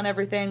cadence on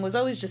everything was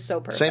always just so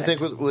perfect. Same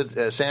thing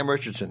with Sam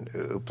Richardson,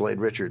 who played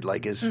Richard.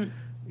 Like can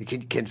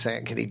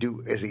he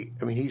do?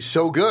 He's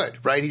so good,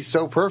 right? He's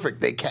so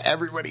perfect.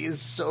 Everybody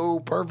is so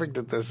perfect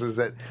at this. Is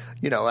that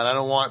and I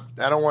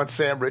don't want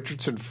Sam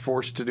Richardson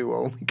forced to do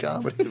only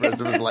comedy the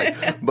rest of his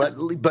life.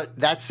 But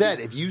that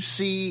said, if you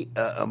see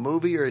a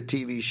movie or a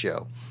TV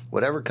show,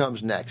 whatever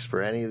comes next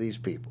for any of these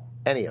people,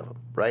 any of them,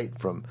 right?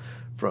 From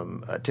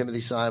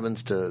Timothy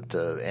Simons to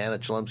Anna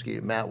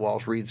Chlumsky, Matt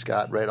Walsh, Reed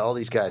Scott, right? All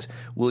these guys.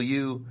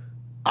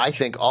 I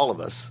think all of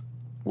us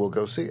will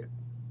go see it.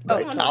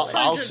 Right?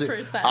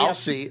 I'll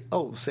see.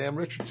 Oh, Sam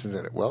Richardson's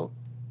in it. Well,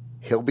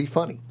 he'll be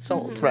funny.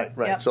 Sold. Right.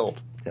 Yep. Sold.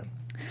 Yeah.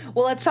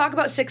 Well, let's talk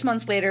about 6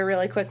 months later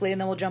really quickly,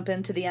 and then we'll jump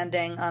into the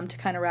ending to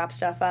kind of wrap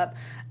stuff up.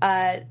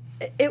 I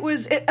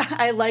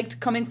liked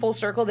coming full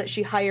circle that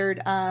she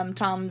hired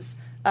Tom's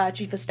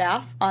chief of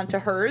staff onto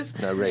hers.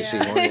 Ray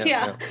Seymour.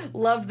 Yeah.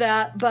 Loved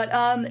that. But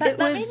that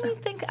made me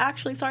think,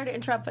 actually, sorry to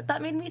interrupt, but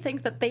that made me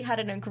think that they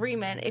had an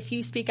agreement. If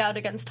you speak out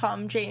against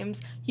Tom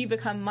James, you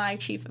become my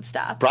chief of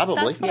staff. Probably.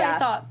 That's what I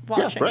thought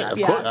watching that.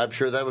 Of course. I'm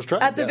sure that was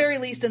tried. At the very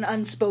least, an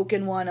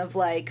unspoken one of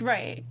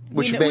right.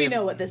 We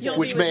know what this is.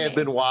 Which may have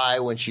been why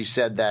when she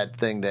said that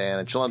thing to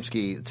Anna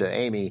Chlumsky, to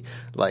Amy,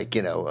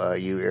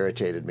 you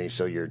irritated me,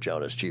 so you're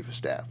Jonah's chief of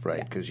staff,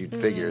 right? Because you'd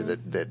figure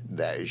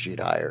that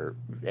she'd hire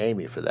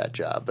Amy for that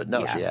job. But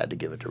no, she had to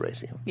give it to Ray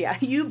Seymour. Yeah,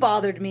 you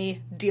bothered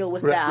me. Deal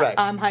with that. Right.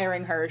 I'm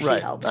hiring her. She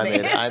helped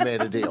me. I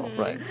made a deal.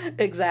 Right.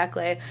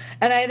 Exactly.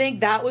 And I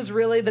think that was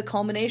really the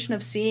culmination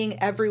of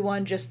seeing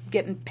everyone just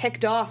getting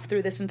picked off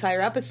through this entire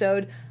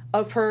episode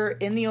of her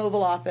in the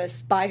Oval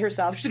Office by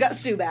herself. She got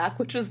Sue back,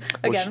 which was,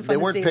 again, fun to see. They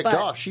weren't picked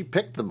off. She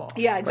picked them off.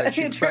 Yeah,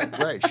 exactly.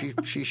 Right.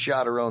 She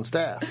shot her own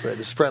staff. Right?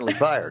 This friendly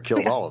fire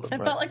killed all of them.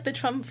 It felt like the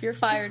Trump, you're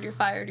fired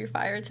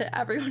to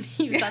everyone.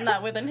 He's done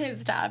that within his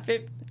staff.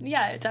 It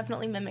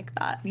definitely mimicked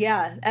that.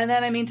 Yeah. And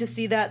then, to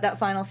see that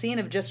final scene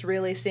of just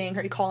really seeing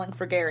her calling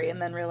for Gary and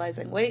then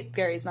realizing, wait,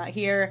 Gary's not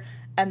here.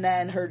 And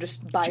then her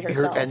just by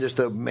herself. And just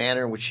the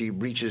manner in which she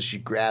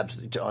grabs,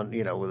 with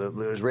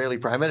the Israeli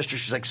prime minister.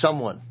 She's like,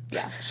 someone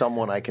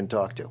I can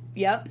talk to.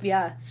 Yep,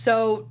 yeah.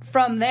 So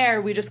from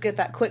there, we just get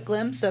that quick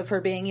glimpse of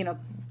her being,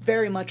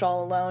 very much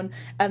all alone.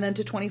 And then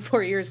to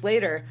 24 years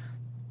later,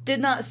 did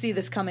not see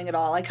this coming at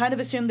all. I kind of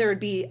assumed there would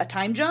be a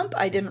time jump.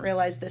 I didn't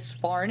realize this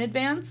far in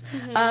advance.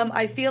 Mm-hmm.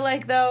 I feel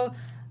like, though,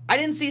 I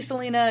didn't see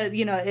Selena,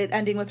 it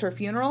ending with her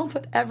funeral,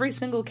 but every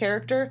single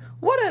character,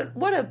 what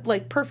a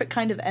perfect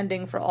kind of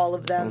ending for all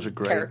of them,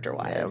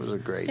 character-wise. Yeah, it was a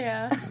great,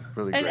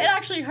 really and great. It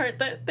actually hurt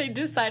that they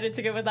decided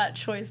to go with that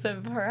choice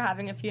of her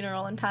having a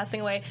funeral and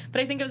passing away, but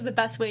I think it was the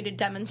best way to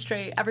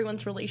demonstrate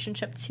everyone's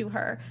relationship to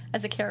her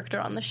as a character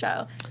on the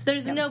show.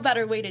 There's no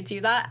better way to do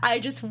that. I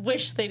just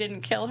wish they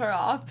didn't kill her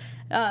off.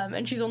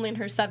 And she's only in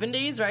her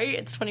 70s, right?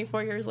 It's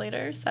 24 years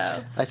later,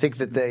 so... I think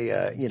that they,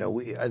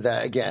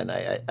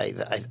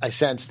 I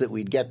sense that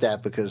we'd get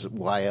that because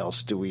why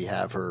else do we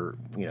have her,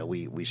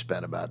 we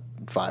spent about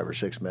 5 or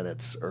 6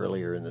 minutes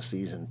earlier in the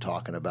season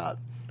talking about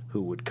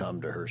who would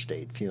come to her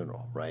state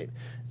funeral, right?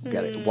 And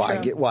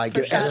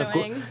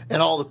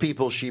all the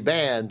people she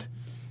banned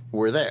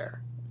were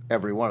there,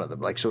 every one of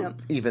them.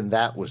 Even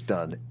that was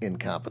done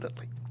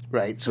incompetently.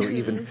 Right, so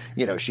even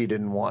she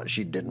didn't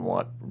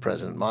want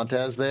President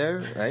Montez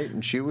there, right,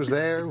 and she was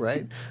there,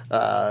 right.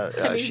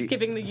 She's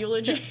giving the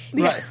eulogy,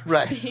 right.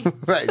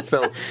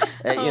 So,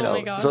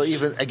 my gosh. so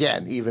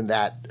even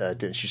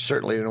that, she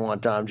certainly didn't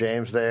want Tom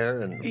James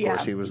there, and of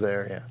course he was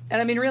there. Yeah,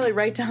 and really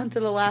right down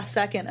to the last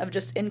second of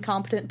just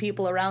incompetent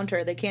people around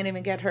her. They can't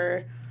even get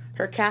her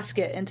her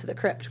casket into the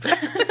crypt.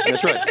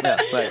 That's right. Yeah,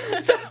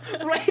 right. So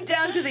right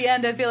down to the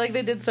end, I feel like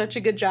they did such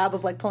a good job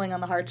of like pulling on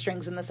the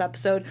heartstrings in this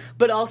episode,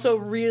 but also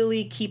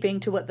really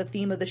keeping to what the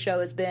theme of the show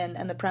has been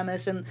and the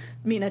premise. And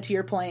Mina, to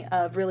your point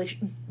of really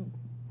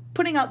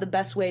putting out the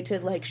best way to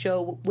like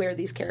show where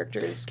these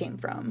characters came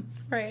from.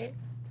 Right.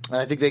 And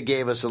I think they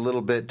gave us a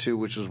little bit too,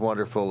 which was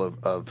wonderful,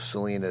 of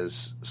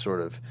Selena's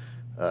sort of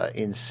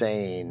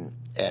insane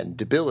and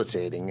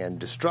debilitating and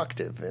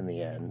destructive in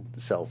the end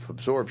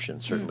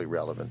self-absorption, certainly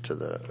relevant to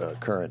the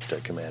current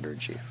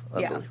commander-in-chief.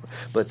 Unbelievable.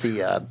 Yeah. But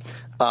the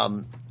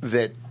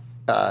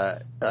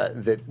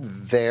that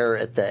there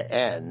at the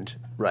end,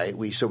 right?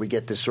 We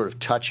get this sort of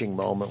touching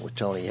moment with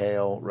Tony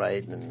Hale,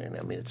 right? And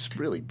I mean, it's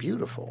really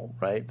beautiful,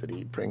 right? That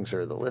he brings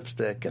her the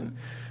lipstick, and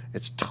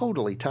it's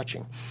totally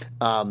touching.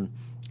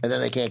 And then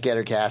they can't get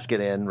her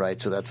casket in,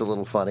 right? So that's a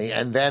little funny.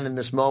 And then in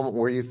this moment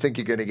where you think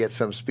you're going to get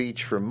some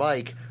speech from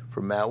Mike,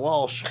 from Matt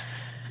Walsh,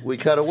 we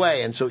cut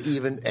away. And so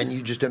and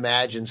you just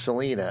imagine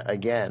Selena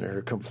again,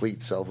 her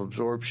complete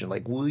self-absorption.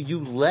 Like, will you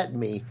let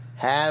me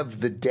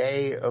have the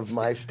day of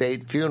my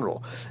state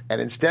funeral?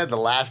 And instead, the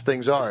last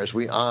things is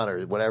we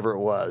honor whatever it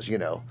was,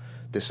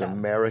 this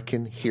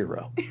American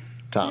hero,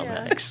 Tom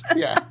Hanks.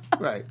 Yeah,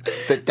 right.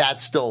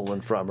 That's stolen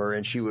from her,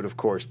 and she would, of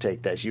course,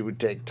 take that. She would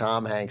take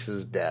Tom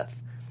Hanks's death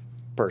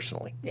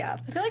personally. Yeah.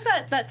 I feel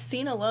like that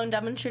scene alone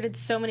demonstrated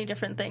so many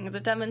different things.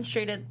 It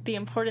demonstrated the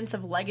importance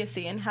of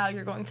legacy and how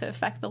you're going to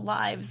affect the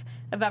lives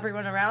of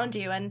everyone around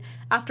you. And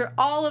after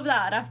all of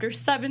that, after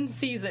 7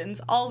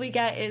 seasons, all we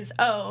get is,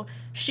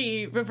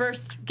 she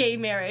reversed gay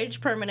marriage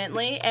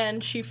permanently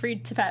and she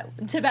freed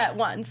Tibet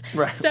once.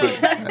 Right. So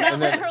that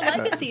was her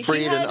legacy.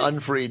 Freed and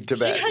unfreed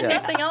Tibet. She had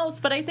nothing else,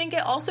 but I think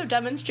it also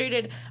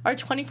demonstrated our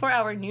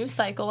 24-hour news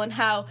cycle and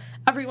how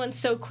everyone's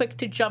so quick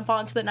to jump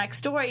on to the next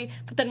story,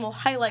 but then we'll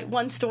highlight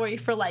one story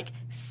for like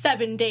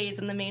 7 days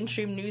in the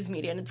mainstream news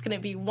media, and it's going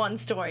to be one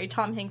story.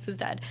 Tom Hanks is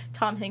dead.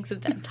 Tom Hanks is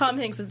dead. Tom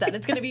Hanks is dead.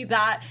 It's going to be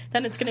that.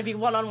 Then it's going to be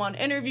one-on-one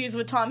interviews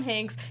with Tom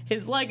Hanks,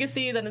 his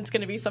legacy. Then it's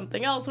going to be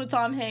something else with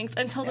Tom Hanks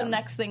until the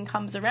next thing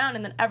comes around,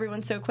 and then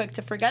everyone's so quick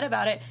to forget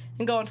about it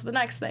and go on to the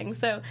next thing.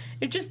 So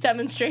it just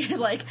demonstrated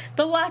like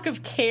the lack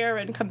of care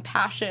and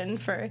compassion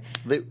for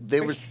they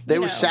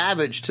were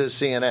savage to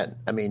CNN.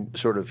 I mean,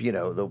 sort of,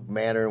 the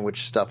manner in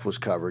which stuff was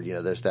covered.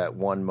 There's that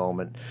one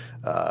moment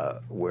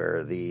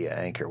where the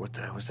anchor, what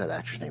the hell was that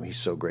actor's name? He's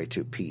so great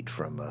too, Pete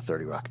from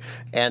 30 Rock,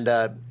 and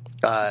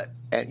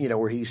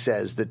where he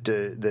says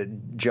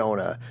that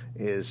Jonah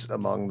is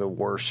among the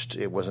worst.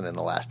 It wasn't in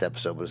the last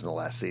episode, but it was in the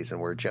last season,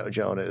 where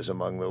Jonah is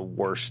among the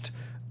worst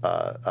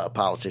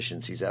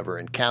politicians he's ever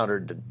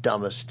encountered, the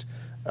dumbest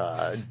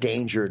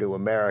danger to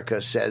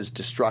America, says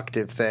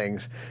destructive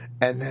things,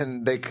 and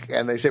then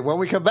they say, when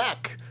we come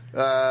back,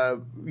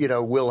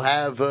 we'll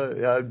have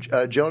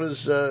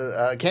Jonah's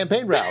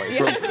campaign rally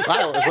from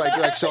Iowa. It's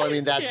like so. I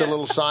mean, that's a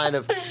little sign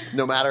of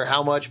no matter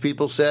how much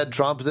people said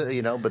Trump,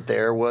 but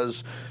there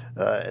was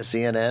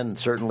CNN,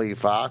 certainly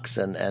Fox,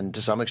 and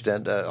to some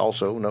extent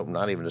also, no,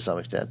 not even to some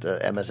extent,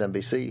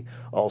 MSNBC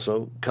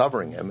also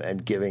covering him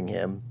and giving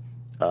him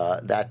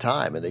that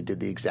time, and they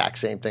did the exact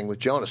same thing with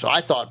Jonah. So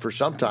I thought for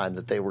some time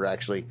that they were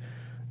actually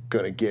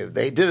going to give.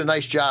 They did a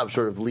nice job,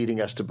 sort of leading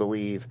us to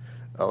believe,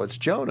 it's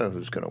Jonah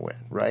who's going to win,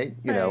 right?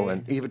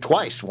 And even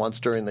twice, once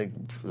during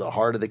the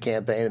heart of the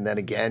campaign, and then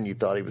again, you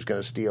thought he was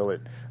going to steal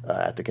it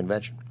at the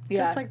convention.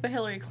 Yeah. Just like the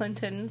Hillary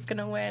Clinton's going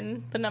to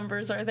win, the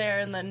numbers are there,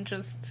 and then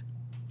just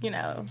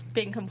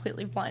being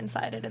completely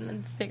blindsided and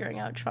then figuring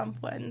out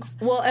Trump wins.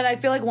 Well, and I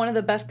feel like one of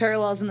the best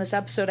parallels in this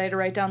episode, I had to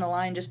write down the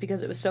line just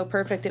because it was so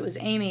perfect. It was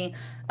Amy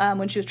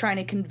when she was trying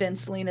to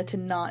convince Lena to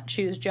not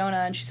choose Jonah,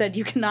 and she said,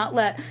 "You cannot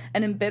let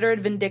an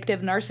embittered,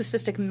 vindictive,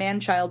 narcissistic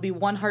man-child be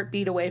one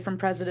heartbeat away from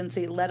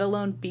presidency, let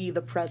alone be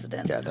the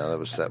president." Yeah, no,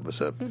 that was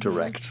a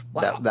direct.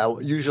 Wow.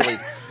 That usually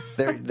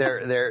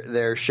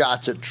their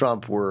shots at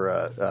Trump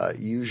were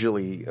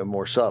usually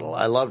more subtle.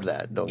 I loved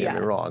that. Don't get me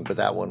wrong, but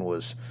that one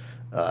was.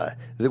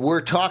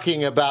 We're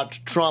talking about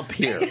Trump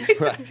here.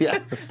 Right, yeah,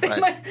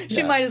 right.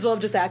 She might as well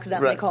have just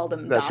accidentally called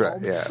him That's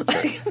Donald. Right, yeah.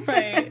 That's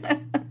right.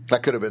 Right.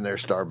 That could have been their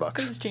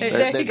Starbucks.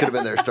 They could have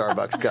been their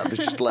Starbucks cup.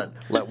 Just let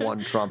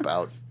one Trump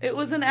out. It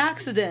was an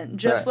accident,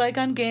 just like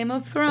on Game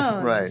of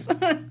Thrones. Right.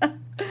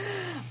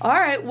 All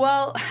right.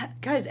 Well,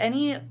 guys,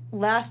 any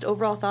last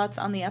overall thoughts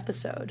on the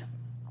episode?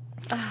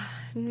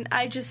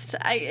 I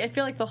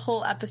feel like the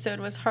whole episode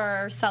was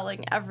her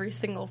selling every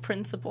single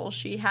principle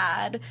she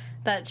had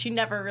that she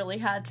never really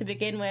had to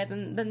begin with,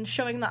 and then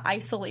showing the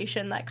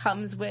isolation that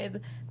comes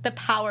with the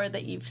power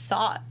that you've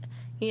sought.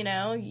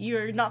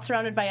 You're not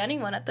surrounded by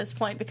anyone at this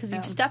point because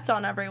you've stepped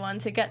on everyone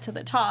to get to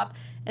the top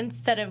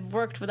instead of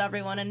worked with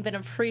everyone and been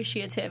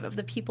appreciative of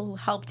the people who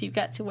helped you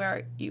get to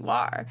where you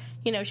are.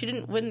 She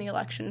didn't win the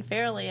election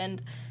fairly,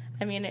 and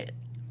I mean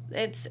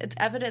it's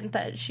evident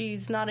that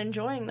she's not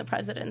enjoying the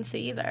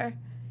presidency either.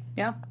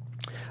 Yeah.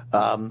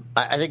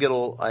 I think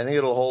it'll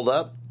hold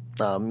up.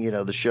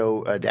 The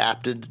show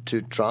adapted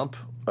to Trump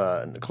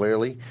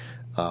clearly.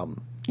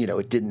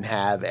 It didn't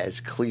have as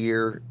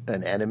clear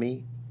an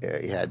enemy.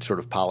 It had sort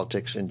of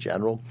politics in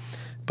general,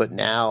 But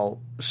now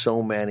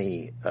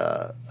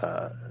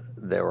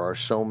there are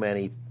so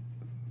many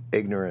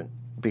ignorant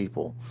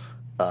people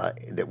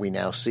that we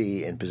now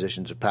see in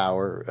positions of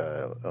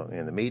power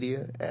in the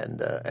media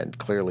and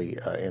clearly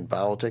in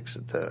politics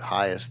at the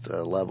highest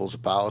levels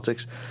of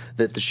politics,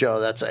 that the show,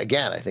 that's,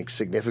 again, I think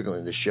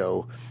significantly, the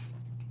show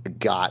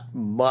got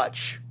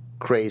much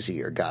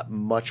crazier, got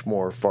much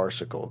more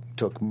farcical,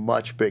 took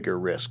much bigger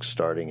risks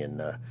starting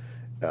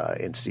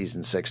in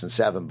season 6 and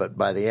 7. But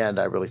by the end,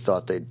 I really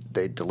thought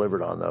they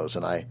delivered on those,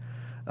 and I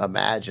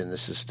imagine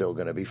this is still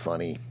going to be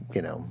funny,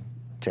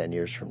 10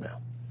 years from now.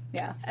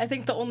 Yeah. I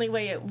think the only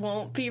way it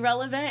won't be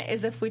relevant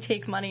is if we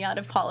take money out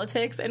of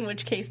politics, in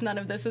which case none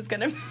of this is going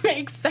to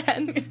make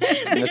sense.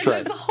 Because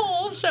right. This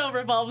whole show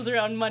revolves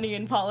around money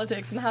in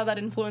politics and how that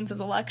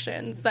influences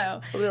elections. So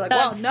we'll be like,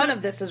 well, none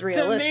of this is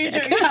realistic.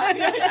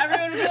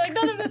 Everyone would be like,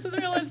 none of this is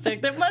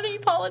realistic. The money,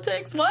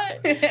 politics, what?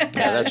 Yeah,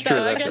 that's true.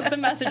 I guess the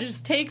message is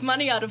take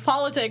money out of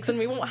politics and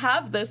we won't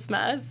have this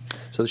mess.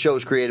 So the show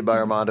was created by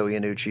Armando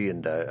Iannucci,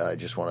 and I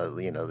just want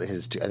to, I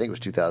think it was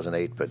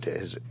 2008, but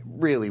his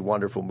really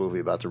wonderful movie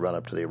about the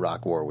run-up to the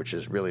Iraq War, which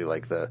is really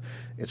like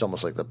it's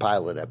almost like the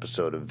pilot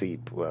episode of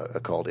Veep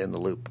called In the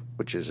Loop,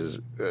 which is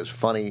as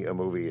funny a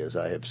movie as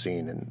I have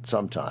seen in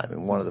some time,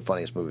 and one of the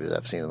funniest movies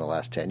I've seen in the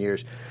last 10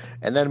 years.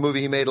 And then a movie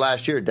he made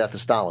last year, Death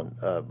of Stalin.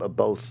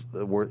 Both,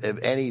 if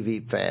any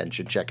Veep fan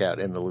should check out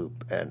In the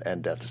Loop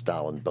and Death of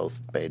Stalin, both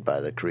made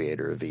by the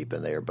creator of Veep,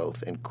 and they are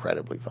both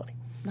incredibly funny.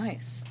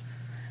 Nice.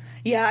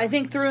 Yeah, I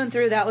think through and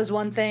through that was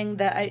one thing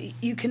that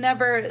you can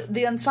never...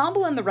 The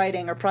ensemble and the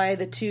writing are probably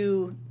the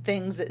two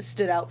things that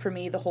stood out for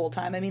me the whole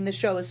time. I mean, the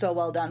show is so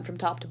well done from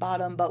top to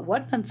bottom, but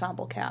what an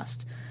ensemble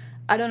cast.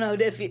 I don't know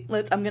if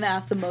I'm going to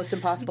ask the most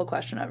impossible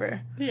question ever.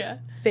 Yeah.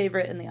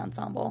 Favorite in the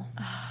ensemble?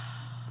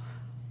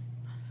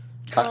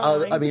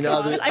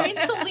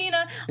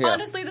 Selena. Yeah.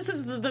 Honestly, this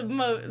is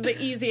the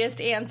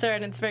easiest answer,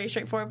 and it's very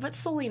straightforward. But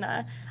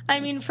Selena, I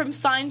mean, from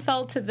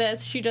Seinfeld to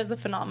this, she does a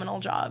phenomenal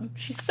job.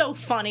 She's so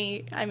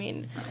funny. I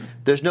mean,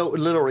 there's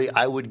literally,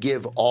 I would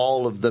give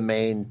all of the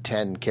main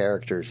 10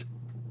 characters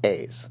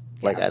A's.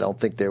 Like, I don't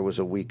think there was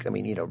a week. I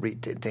mean,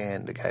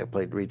 Dan, the guy who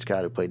played Reed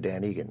Scott, who played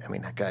Dan Egan. I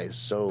mean, that guy is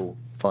so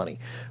funny.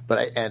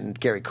 And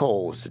Gary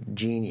Cole is a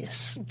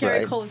genius.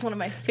 Gary Cole is one of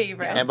my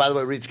favorites. And by the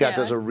way, Reed Scott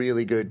does a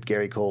really good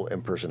Gary Cole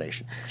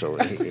impersonation. So,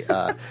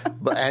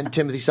 and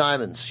Timothy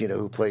Simons,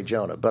 who played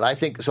Jonah. But I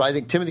think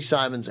Timothy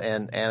Simons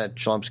and Anna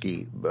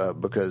Chlumsky,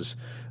 because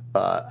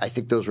I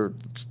think those were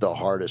the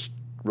hardest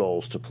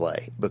roles to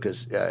play,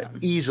 because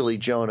easily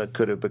Jonah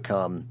could have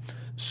become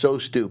so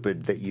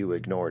stupid that you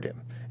ignored him.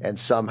 And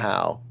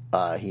somehow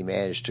he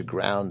managed to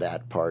ground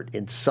that part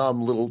in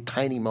some little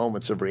tiny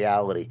moments of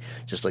reality,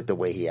 just like the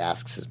way he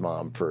asks his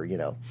mom for,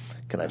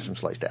 can I have some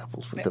sliced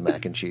apples with the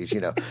mac and cheese,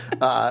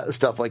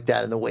 stuff like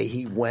that, and the way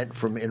he went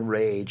from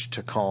enraged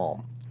to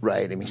calm.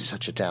 Right, I mean, he's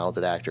such a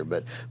talented actor,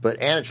 but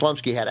Anna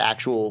Chlumsky had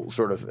actual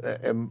sort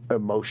of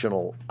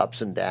emotional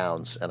ups and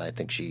downs, and I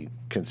think she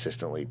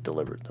consistently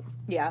delivered them.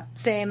 Yeah,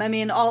 same. I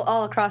mean,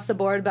 all across the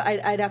board, but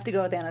I'd have to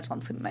go with Anna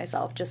Chlumsky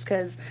myself, just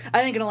because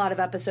I think in a lot of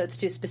episodes,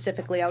 too,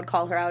 specifically, I would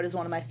call her out as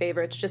one of my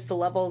favorites, just the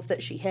levels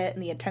that she hit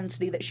and the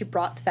intensity that she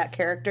brought to that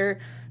character.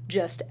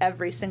 Just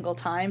every single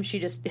time, she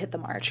just hit the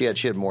mark. She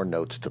had more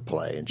notes to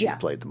play, and she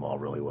played them all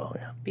really well,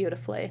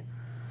 beautifully.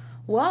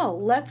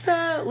 Well, let's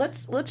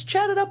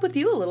chat it up with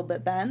you a little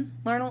bit, Ben.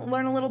 Learn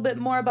a little bit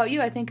more about you.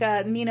 I think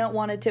Mina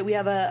wanted to. We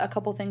have a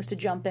couple things to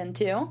jump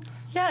into.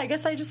 Yeah, I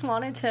guess I just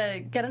wanted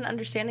to get an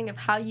understanding of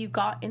how you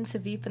got into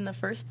Veep in the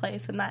first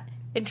place and that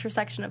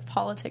intersection of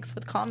politics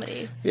with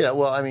comedy. Yeah,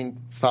 well, I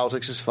mean,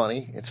 politics is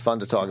funny. It's fun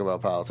to talk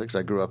about politics.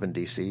 I grew up in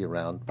D.C.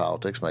 around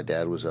politics. My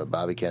dad was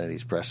Bobby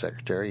Kennedy's press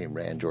secretary and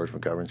ran George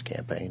McGovern's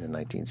campaign in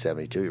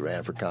 1972. He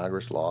ran for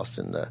Congress, lost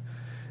in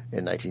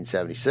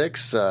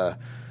 1976.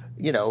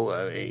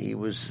 He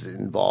was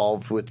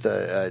involved with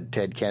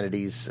Ted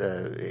Kennedy's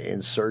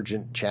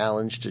insurgent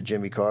challenge to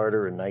Jimmy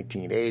Carter in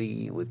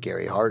 1980, with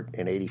Gary Hart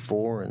in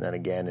 84, and then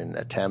again in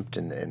Attempt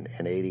in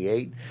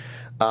 88.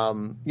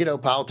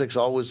 Politics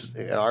always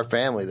in our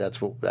family.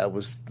 That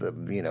was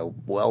the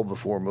well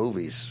before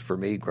movies for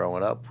me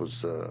growing up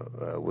was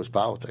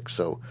politics.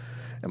 So.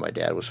 And my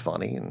dad was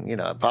funny, and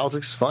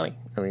politics is funny.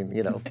 I mean,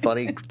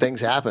 funny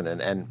things happen,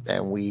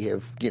 and we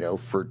have,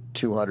 for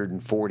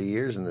 240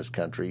 years in this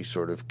country,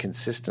 sort of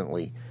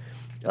consistently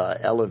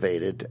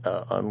elevated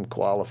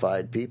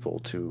unqualified people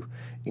to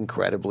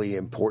incredibly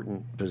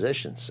important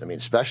positions. I mean,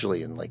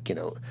 especially in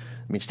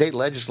state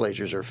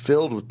legislatures are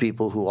filled with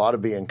people who ought to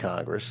be in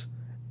Congress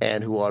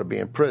and who ought to be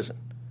in prison.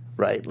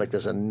 Right? Like,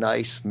 there's a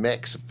nice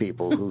mix of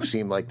people who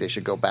seem like they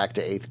should go back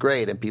to 8th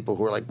grade, and people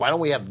who are like, why don't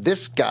we have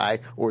this guy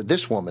or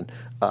this woman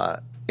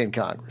in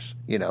Congress?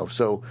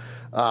 So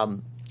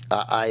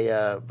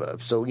I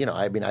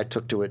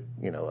took to it.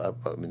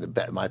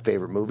 My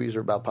favorite movies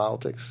are about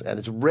politics, and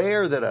it's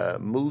rare that a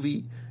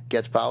movie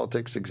gets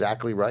politics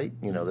exactly right.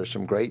 You know, there's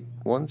some great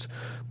ones,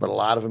 but a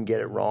lot of them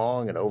get it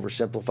wrong and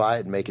oversimplify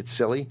it and make it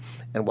silly.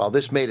 And while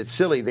this made it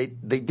silly, they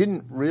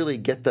didn't really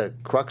get the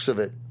crux of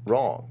it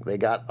wrong. They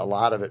got a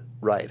lot of it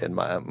right. And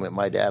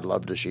my dad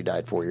loved her. She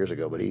died 4 years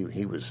ago, but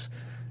he was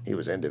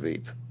into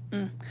Veep.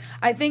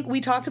 I think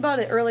we talked about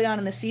it early on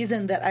in the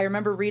season that I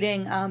remember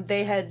reading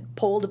they had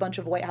polled a bunch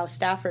of White House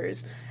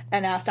staffers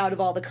and asked, out of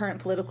all the current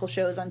political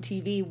shows on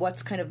TV,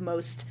 what's kind of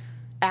most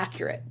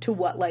accurate to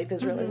what life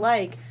is really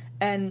like.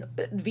 And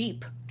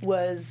Veep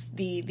was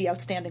the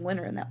outstanding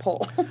winner in that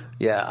poll.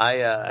 Yeah,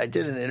 I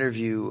did an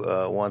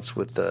interview once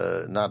with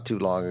not too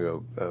long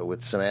ago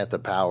with Samantha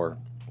Power,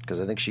 because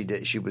I think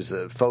she was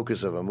the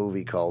focus of a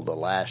movie called The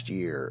Last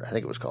Year. I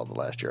think it was called The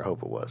Last Year. I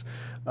hope it was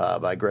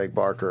by Greg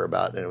Barker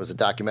and it was a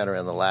documentary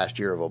on the last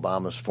year of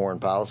Obama's foreign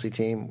policy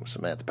team.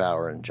 Samantha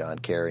Power and John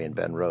Kerry and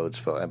Ben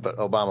Rhodes, but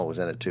Obama was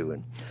in it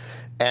too.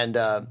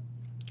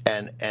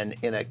 And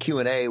in a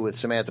Q&A with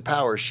Samantha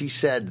Power, she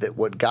said that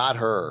what got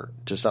her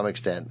to some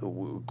extent,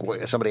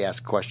 somebody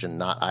asked a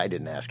question, I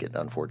didn't ask it,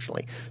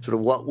 unfortunately, sort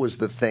of what was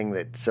the thing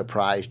that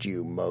surprised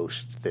you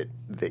most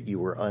that you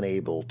were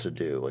unable to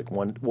do? Like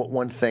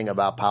one thing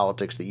about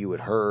politics that you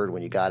had heard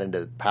when you got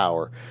into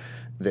power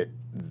that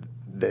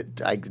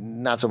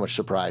not so much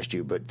surprised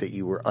you, but that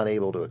you were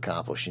unable to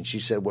accomplish. And she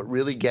said what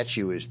really gets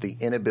you is the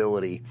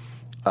inability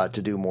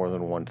to do more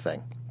than one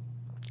thing.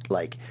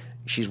 Like,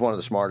 she's one of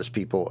the smartest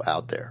people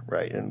out there,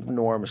 right? An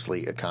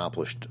enormously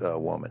accomplished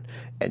woman.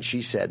 And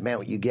she said,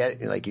 man, you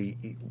get, like,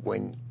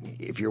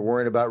 if you're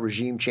worried about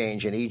regime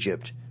change in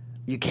Egypt,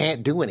 you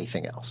can't do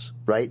anything else,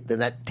 right? Then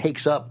that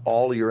takes up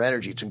all your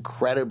energy. It's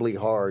incredibly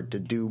hard to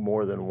do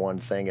more than one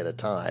thing at a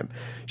time.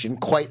 She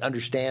didn't quite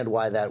understand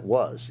why that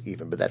was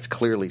even, but that's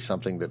clearly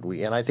something that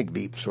and I think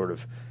Veep sort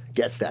of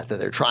gets that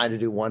they're trying to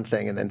do one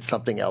thing and then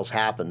something else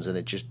happens and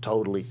it just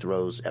totally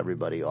throws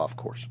everybody off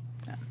course.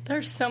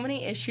 There's so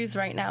many issues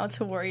right now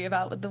to worry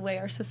about with the way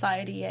our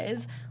society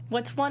is.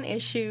 What's one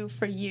issue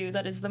for you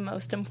that is the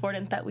most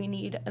important that we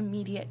need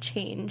immediate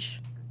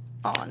change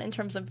on in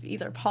terms of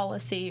either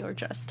policy or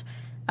just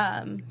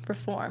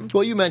reform?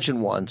 Well, you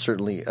mentioned one.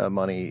 Certainly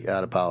money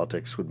out of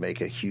politics would make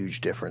a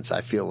huge difference.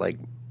 I feel like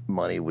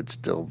money would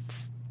still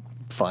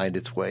find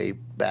its way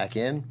back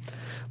in.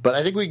 But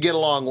I think we'd get a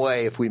long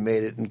way if we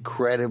made it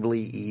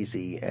incredibly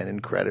easy and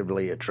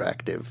incredibly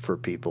attractive for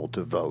people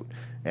to vote.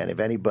 And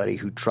if anybody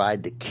who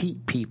tried to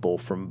keep people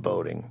from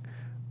voting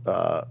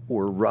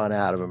were run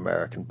out of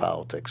American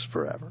politics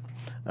forever.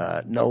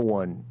 No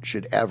one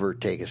should ever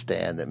take a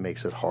stand that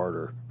makes it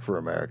harder for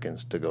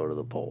Americans to go to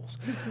the polls.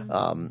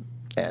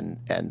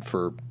 And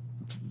for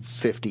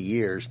 50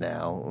 years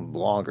now,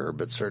 longer,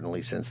 but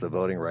certainly since the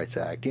Voting Rights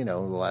Act, the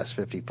last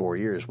 54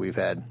 years, we've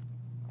had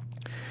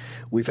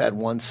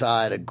one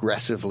side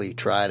aggressively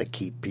try to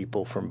keep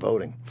people from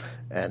voting.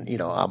 And,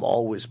 I'm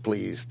always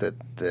pleased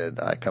that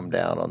I come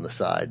down on the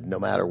side no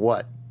matter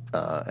what.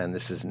 And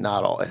this is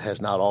it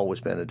has not always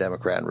been a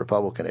Democrat and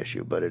Republican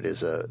issue, but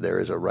there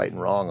is a right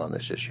and wrong on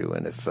this issue.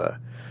 And if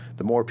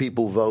the more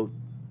people vote,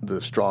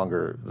 the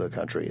stronger the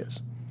country is.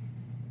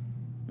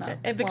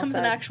 It becomes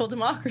an actual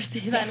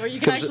democracy then, where you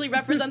can actually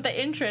represent the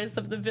interests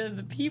of the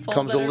people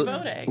that are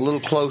voting. A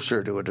little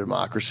closer to a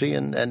democracy,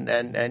 and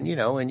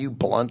you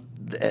blunt.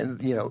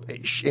 And,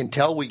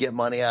 until we get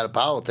money out of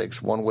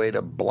politics, one way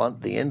to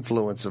blunt the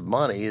influence of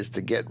money is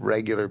to get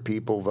regular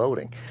people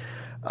voting.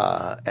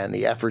 And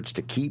the efforts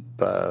to keep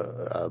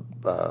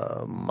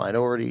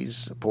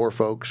minorities, poor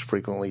folks,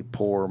 frequently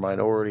poor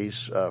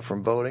minorities,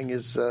 from voting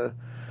is, it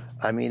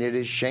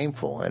is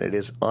shameful and it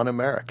is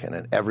un-American.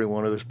 And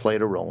everyone who has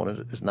played a role in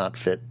it is not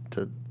fit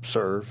to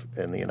serve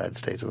in the United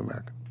States of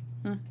America.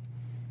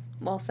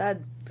 Well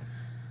said.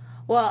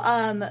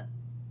 Well,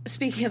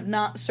 speaking of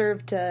not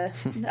fit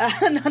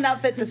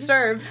to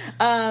serve,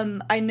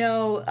 I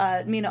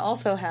know Mina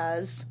also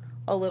has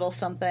a little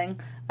something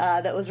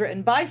that was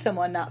written by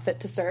someone not fit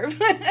to serve.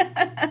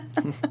 I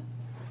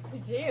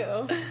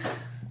do.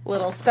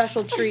 Little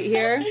special treat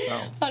here.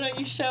 Oh. Why don't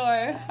you show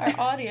our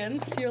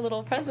audience your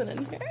little present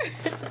in here?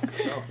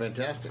 Oh,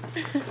 fantastic.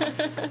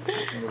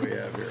 What do we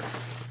have here?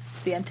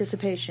 The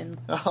anticipation.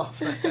 Oh,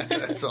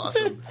 that's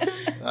awesome.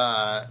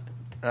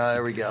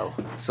 There we go.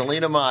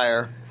 Selina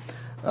Meyer.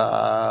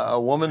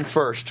 A woman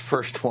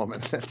first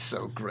woman. That's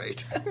so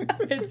great.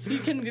 You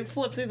can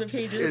flip through the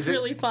pages. It's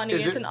really funny.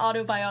 It's an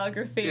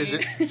autobiography. Is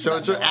it?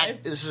 So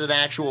this is an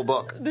actual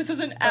book. This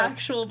is an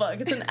actual book.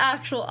 It's an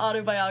actual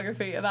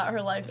autobiography about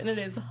her life, and it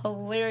is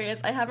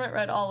hilarious. I haven't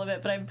read all of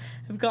it, but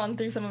I've gone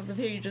through some of the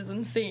pages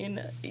and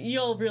seen.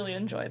 You'll really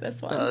enjoy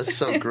this one. Oh, that's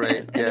so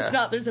great. Yeah. If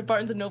not, there's a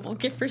Barnes & Noble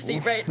gift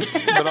receipt, right?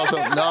 But also,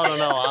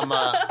 no.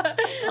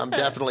 I'm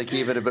definitely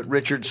keeping it. But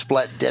Richard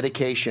Splett,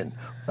 dedication.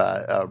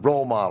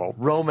 Role model,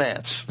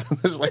 romance.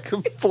 There's like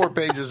 4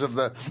 pages of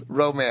the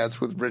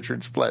romance with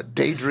Richard Splett,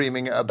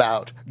 daydreaming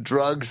about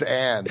drugs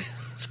and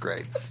It's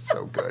great.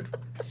 So good.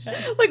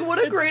 Like,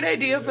 what a great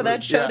idea for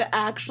that show to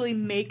actually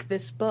make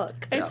this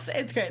book.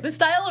 It's great. The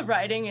style of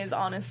writing is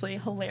honestly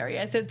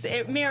hilarious.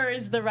 It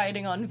mirrors the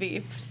writing on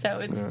Veep. So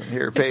it's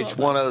here, page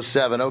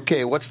 107.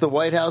 Okay, what's the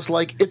White House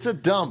like? It's a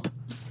dump.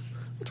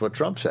 That's what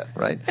Trump said,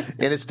 right?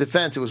 In its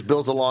defense, it was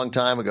built a long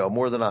time ago,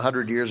 more than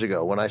 100 years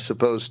ago, when I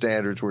suppose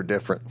standards were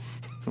different.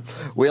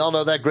 We all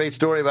know that great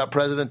story about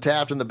President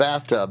Taft in the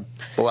bathtub.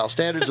 While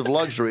standards of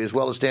luxury, as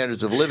well as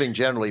standards of living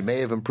generally, may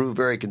have improved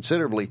very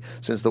considerably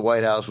since the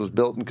White House was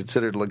built and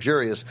considered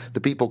luxurious,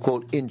 the people,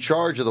 quote, in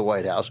charge of the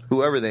White House,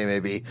 whoever they may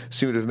be,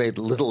 seem to have made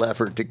little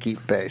effort to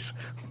keep pace.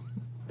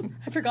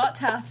 I forgot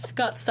Taft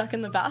got stuck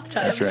in the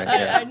bathtub. That's right.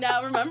 I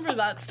now remember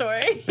that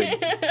story.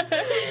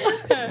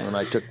 When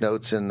I took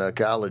notes in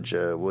college,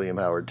 William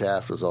Howard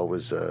Taft was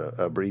always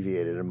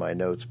abbreviated in my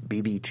notes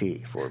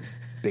BBT for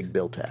Big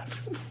Bill Taft.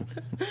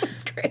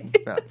 That's great.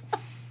 Yeah.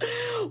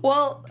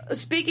 Well,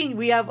 speaking,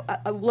 we have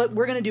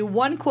we're going to do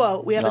one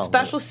quote. We have a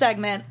special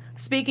segment.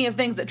 Speaking of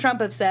things that Trump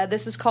have said,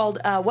 this is called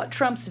 "What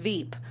Trumps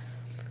Veep."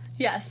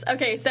 Yes.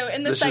 Okay. So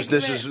in this segment,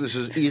 this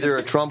is either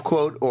a Trump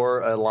quote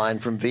or a line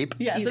from Veep.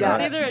 Yes, it's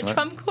either a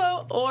Trump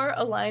quote or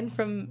a line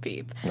from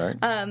Veep.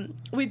 Right.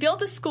 We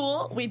build a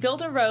school. We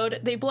build a road.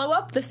 They blow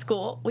up the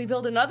school. We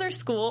build another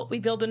school. We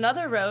build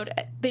another road.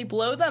 They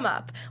blow them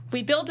up.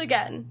 We build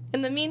again.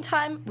 In the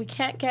meantime, we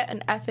can't get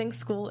an effing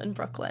school in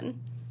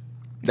Brooklyn.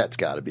 That's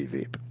got to be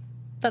Veep.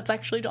 That's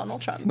actually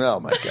Donald Trump. Oh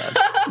my God.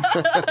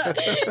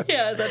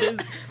 Yeah, that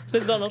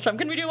is Donald Trump.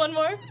 Can we do one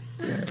more?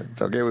 Yeah,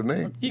 it's okay with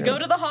me. You go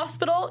to the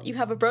hospital, you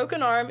have a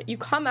broken arm, you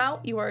come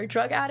out, you are a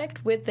drug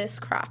addict with this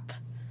crap.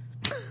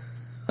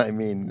 I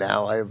mean,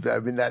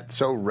 that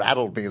so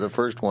rattled me, the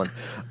first one.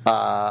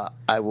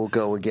 I will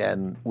go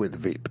again with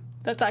Veep.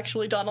 That's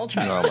actually Donald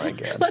Trump. Oh my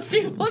God. Let's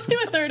do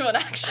a third one,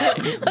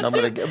 actually. Let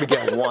me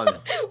get one.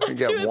 Let me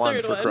get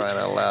one for crying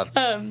out loud.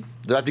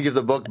 Do I have to give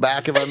the book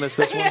back if I miss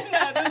this one?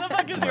 No, the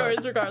book is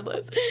yours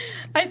regardless.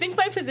 I think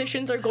my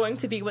physicians are going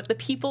to be what the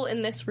people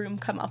in this room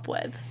come up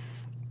with.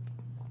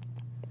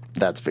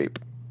 That's Veep.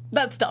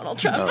 That's Donald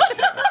Trump. Okay.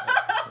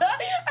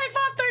 I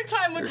thought third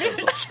time would be a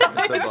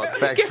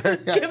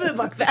choice. Give the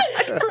book back.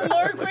 For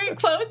more great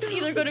quotes,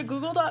 either go to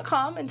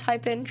google.com and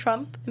type in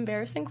Trump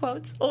embarrassing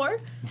quotes, or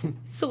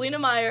Selena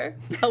Meyer,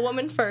 a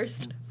woman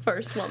first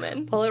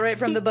woman. Pull it right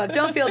from the book.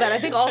 Don't feel bad. I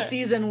think all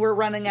season we're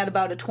running at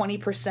about a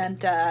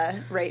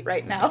 20% rate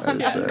right now on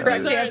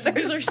correct answers.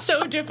 These are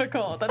so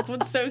difficult. That's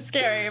what's so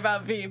scary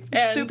about Veep.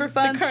 Super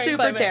fun,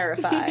 super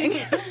terrifying.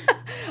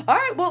 All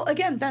right. Well,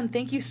 again, Ben,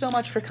 thank you so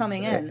much for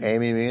coming in.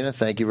 Amy, Mina,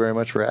 thank you very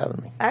much for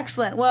having me.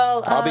 Excellent.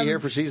 Well, I'll be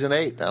here for season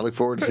 8. I look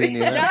forward to seeing you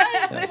then.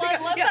 Let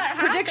that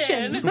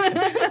predictions.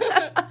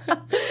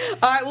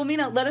 All right. Well,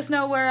 Mina, let us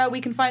know where we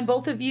can find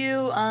both of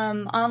you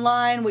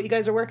online, what you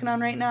guys are working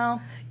on right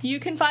now. You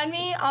can find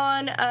me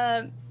on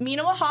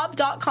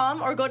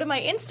MinaWahab.com or go to my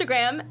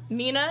Instagram,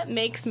 Mina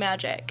Makes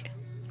Magic.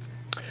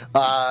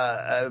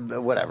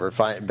 Whatever.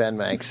 Find Ben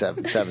Mank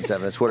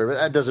 777. It's whatever.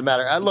 That doesn't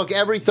matter. Look,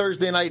 every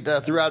Thursday night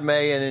throughout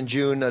May and in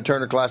June,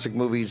 Turner Classic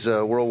Movies,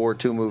 World War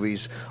II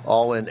movies,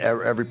 all in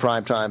every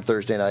primetime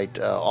Thursday night,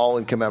 all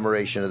in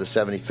commemoration of the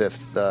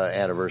 75th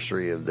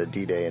anniversary of the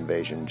D-Day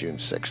invasion, June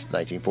 6th,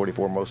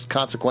 1944, most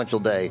consequential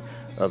day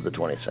of the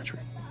 20th century.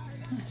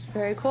 That's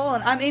very cool.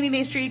 And I'm Amy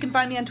Maestri. You can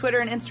find me on Twitter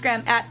and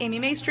Instagram at Amy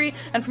Maestri.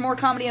 And for more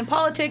comedy and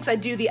politics, I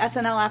do the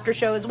SNL After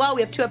Show as well.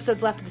 We have 2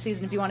 episodes left of the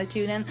season if you want to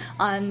tune in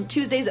on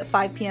Tuesdays at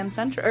 5 p.m.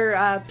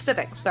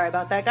 Pacific. Sorry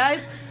about that,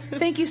 guys.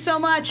 Thank you so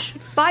much.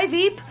 Bye,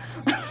 Veep.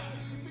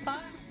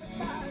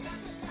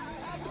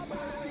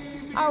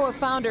 Our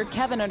founder,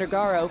 Kevin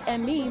Undergaro,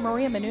 and me,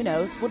 Maria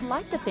Menounos, would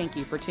like to thank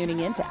you for tuning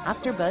in to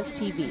AfterBuzz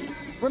TV.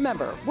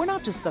 Remember, we're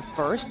not just the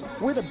first,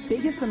 we're the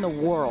biggest in the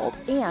world,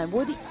 and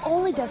we're the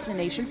only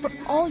destination for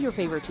all your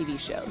favorite TV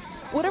shows.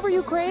 Whatever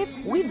you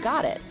crave, we've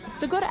got it.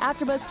 So go to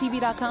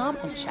AfterBuzzTV.com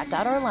and check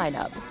out our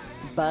lineup.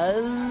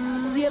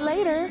 Buzz you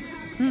later.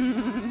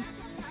 The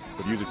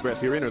views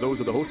expressed herein are those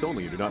of the hosts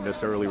only and do not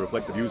necessarily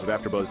reflect the views of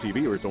AfterBuzz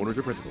TV or its owners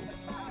or principals.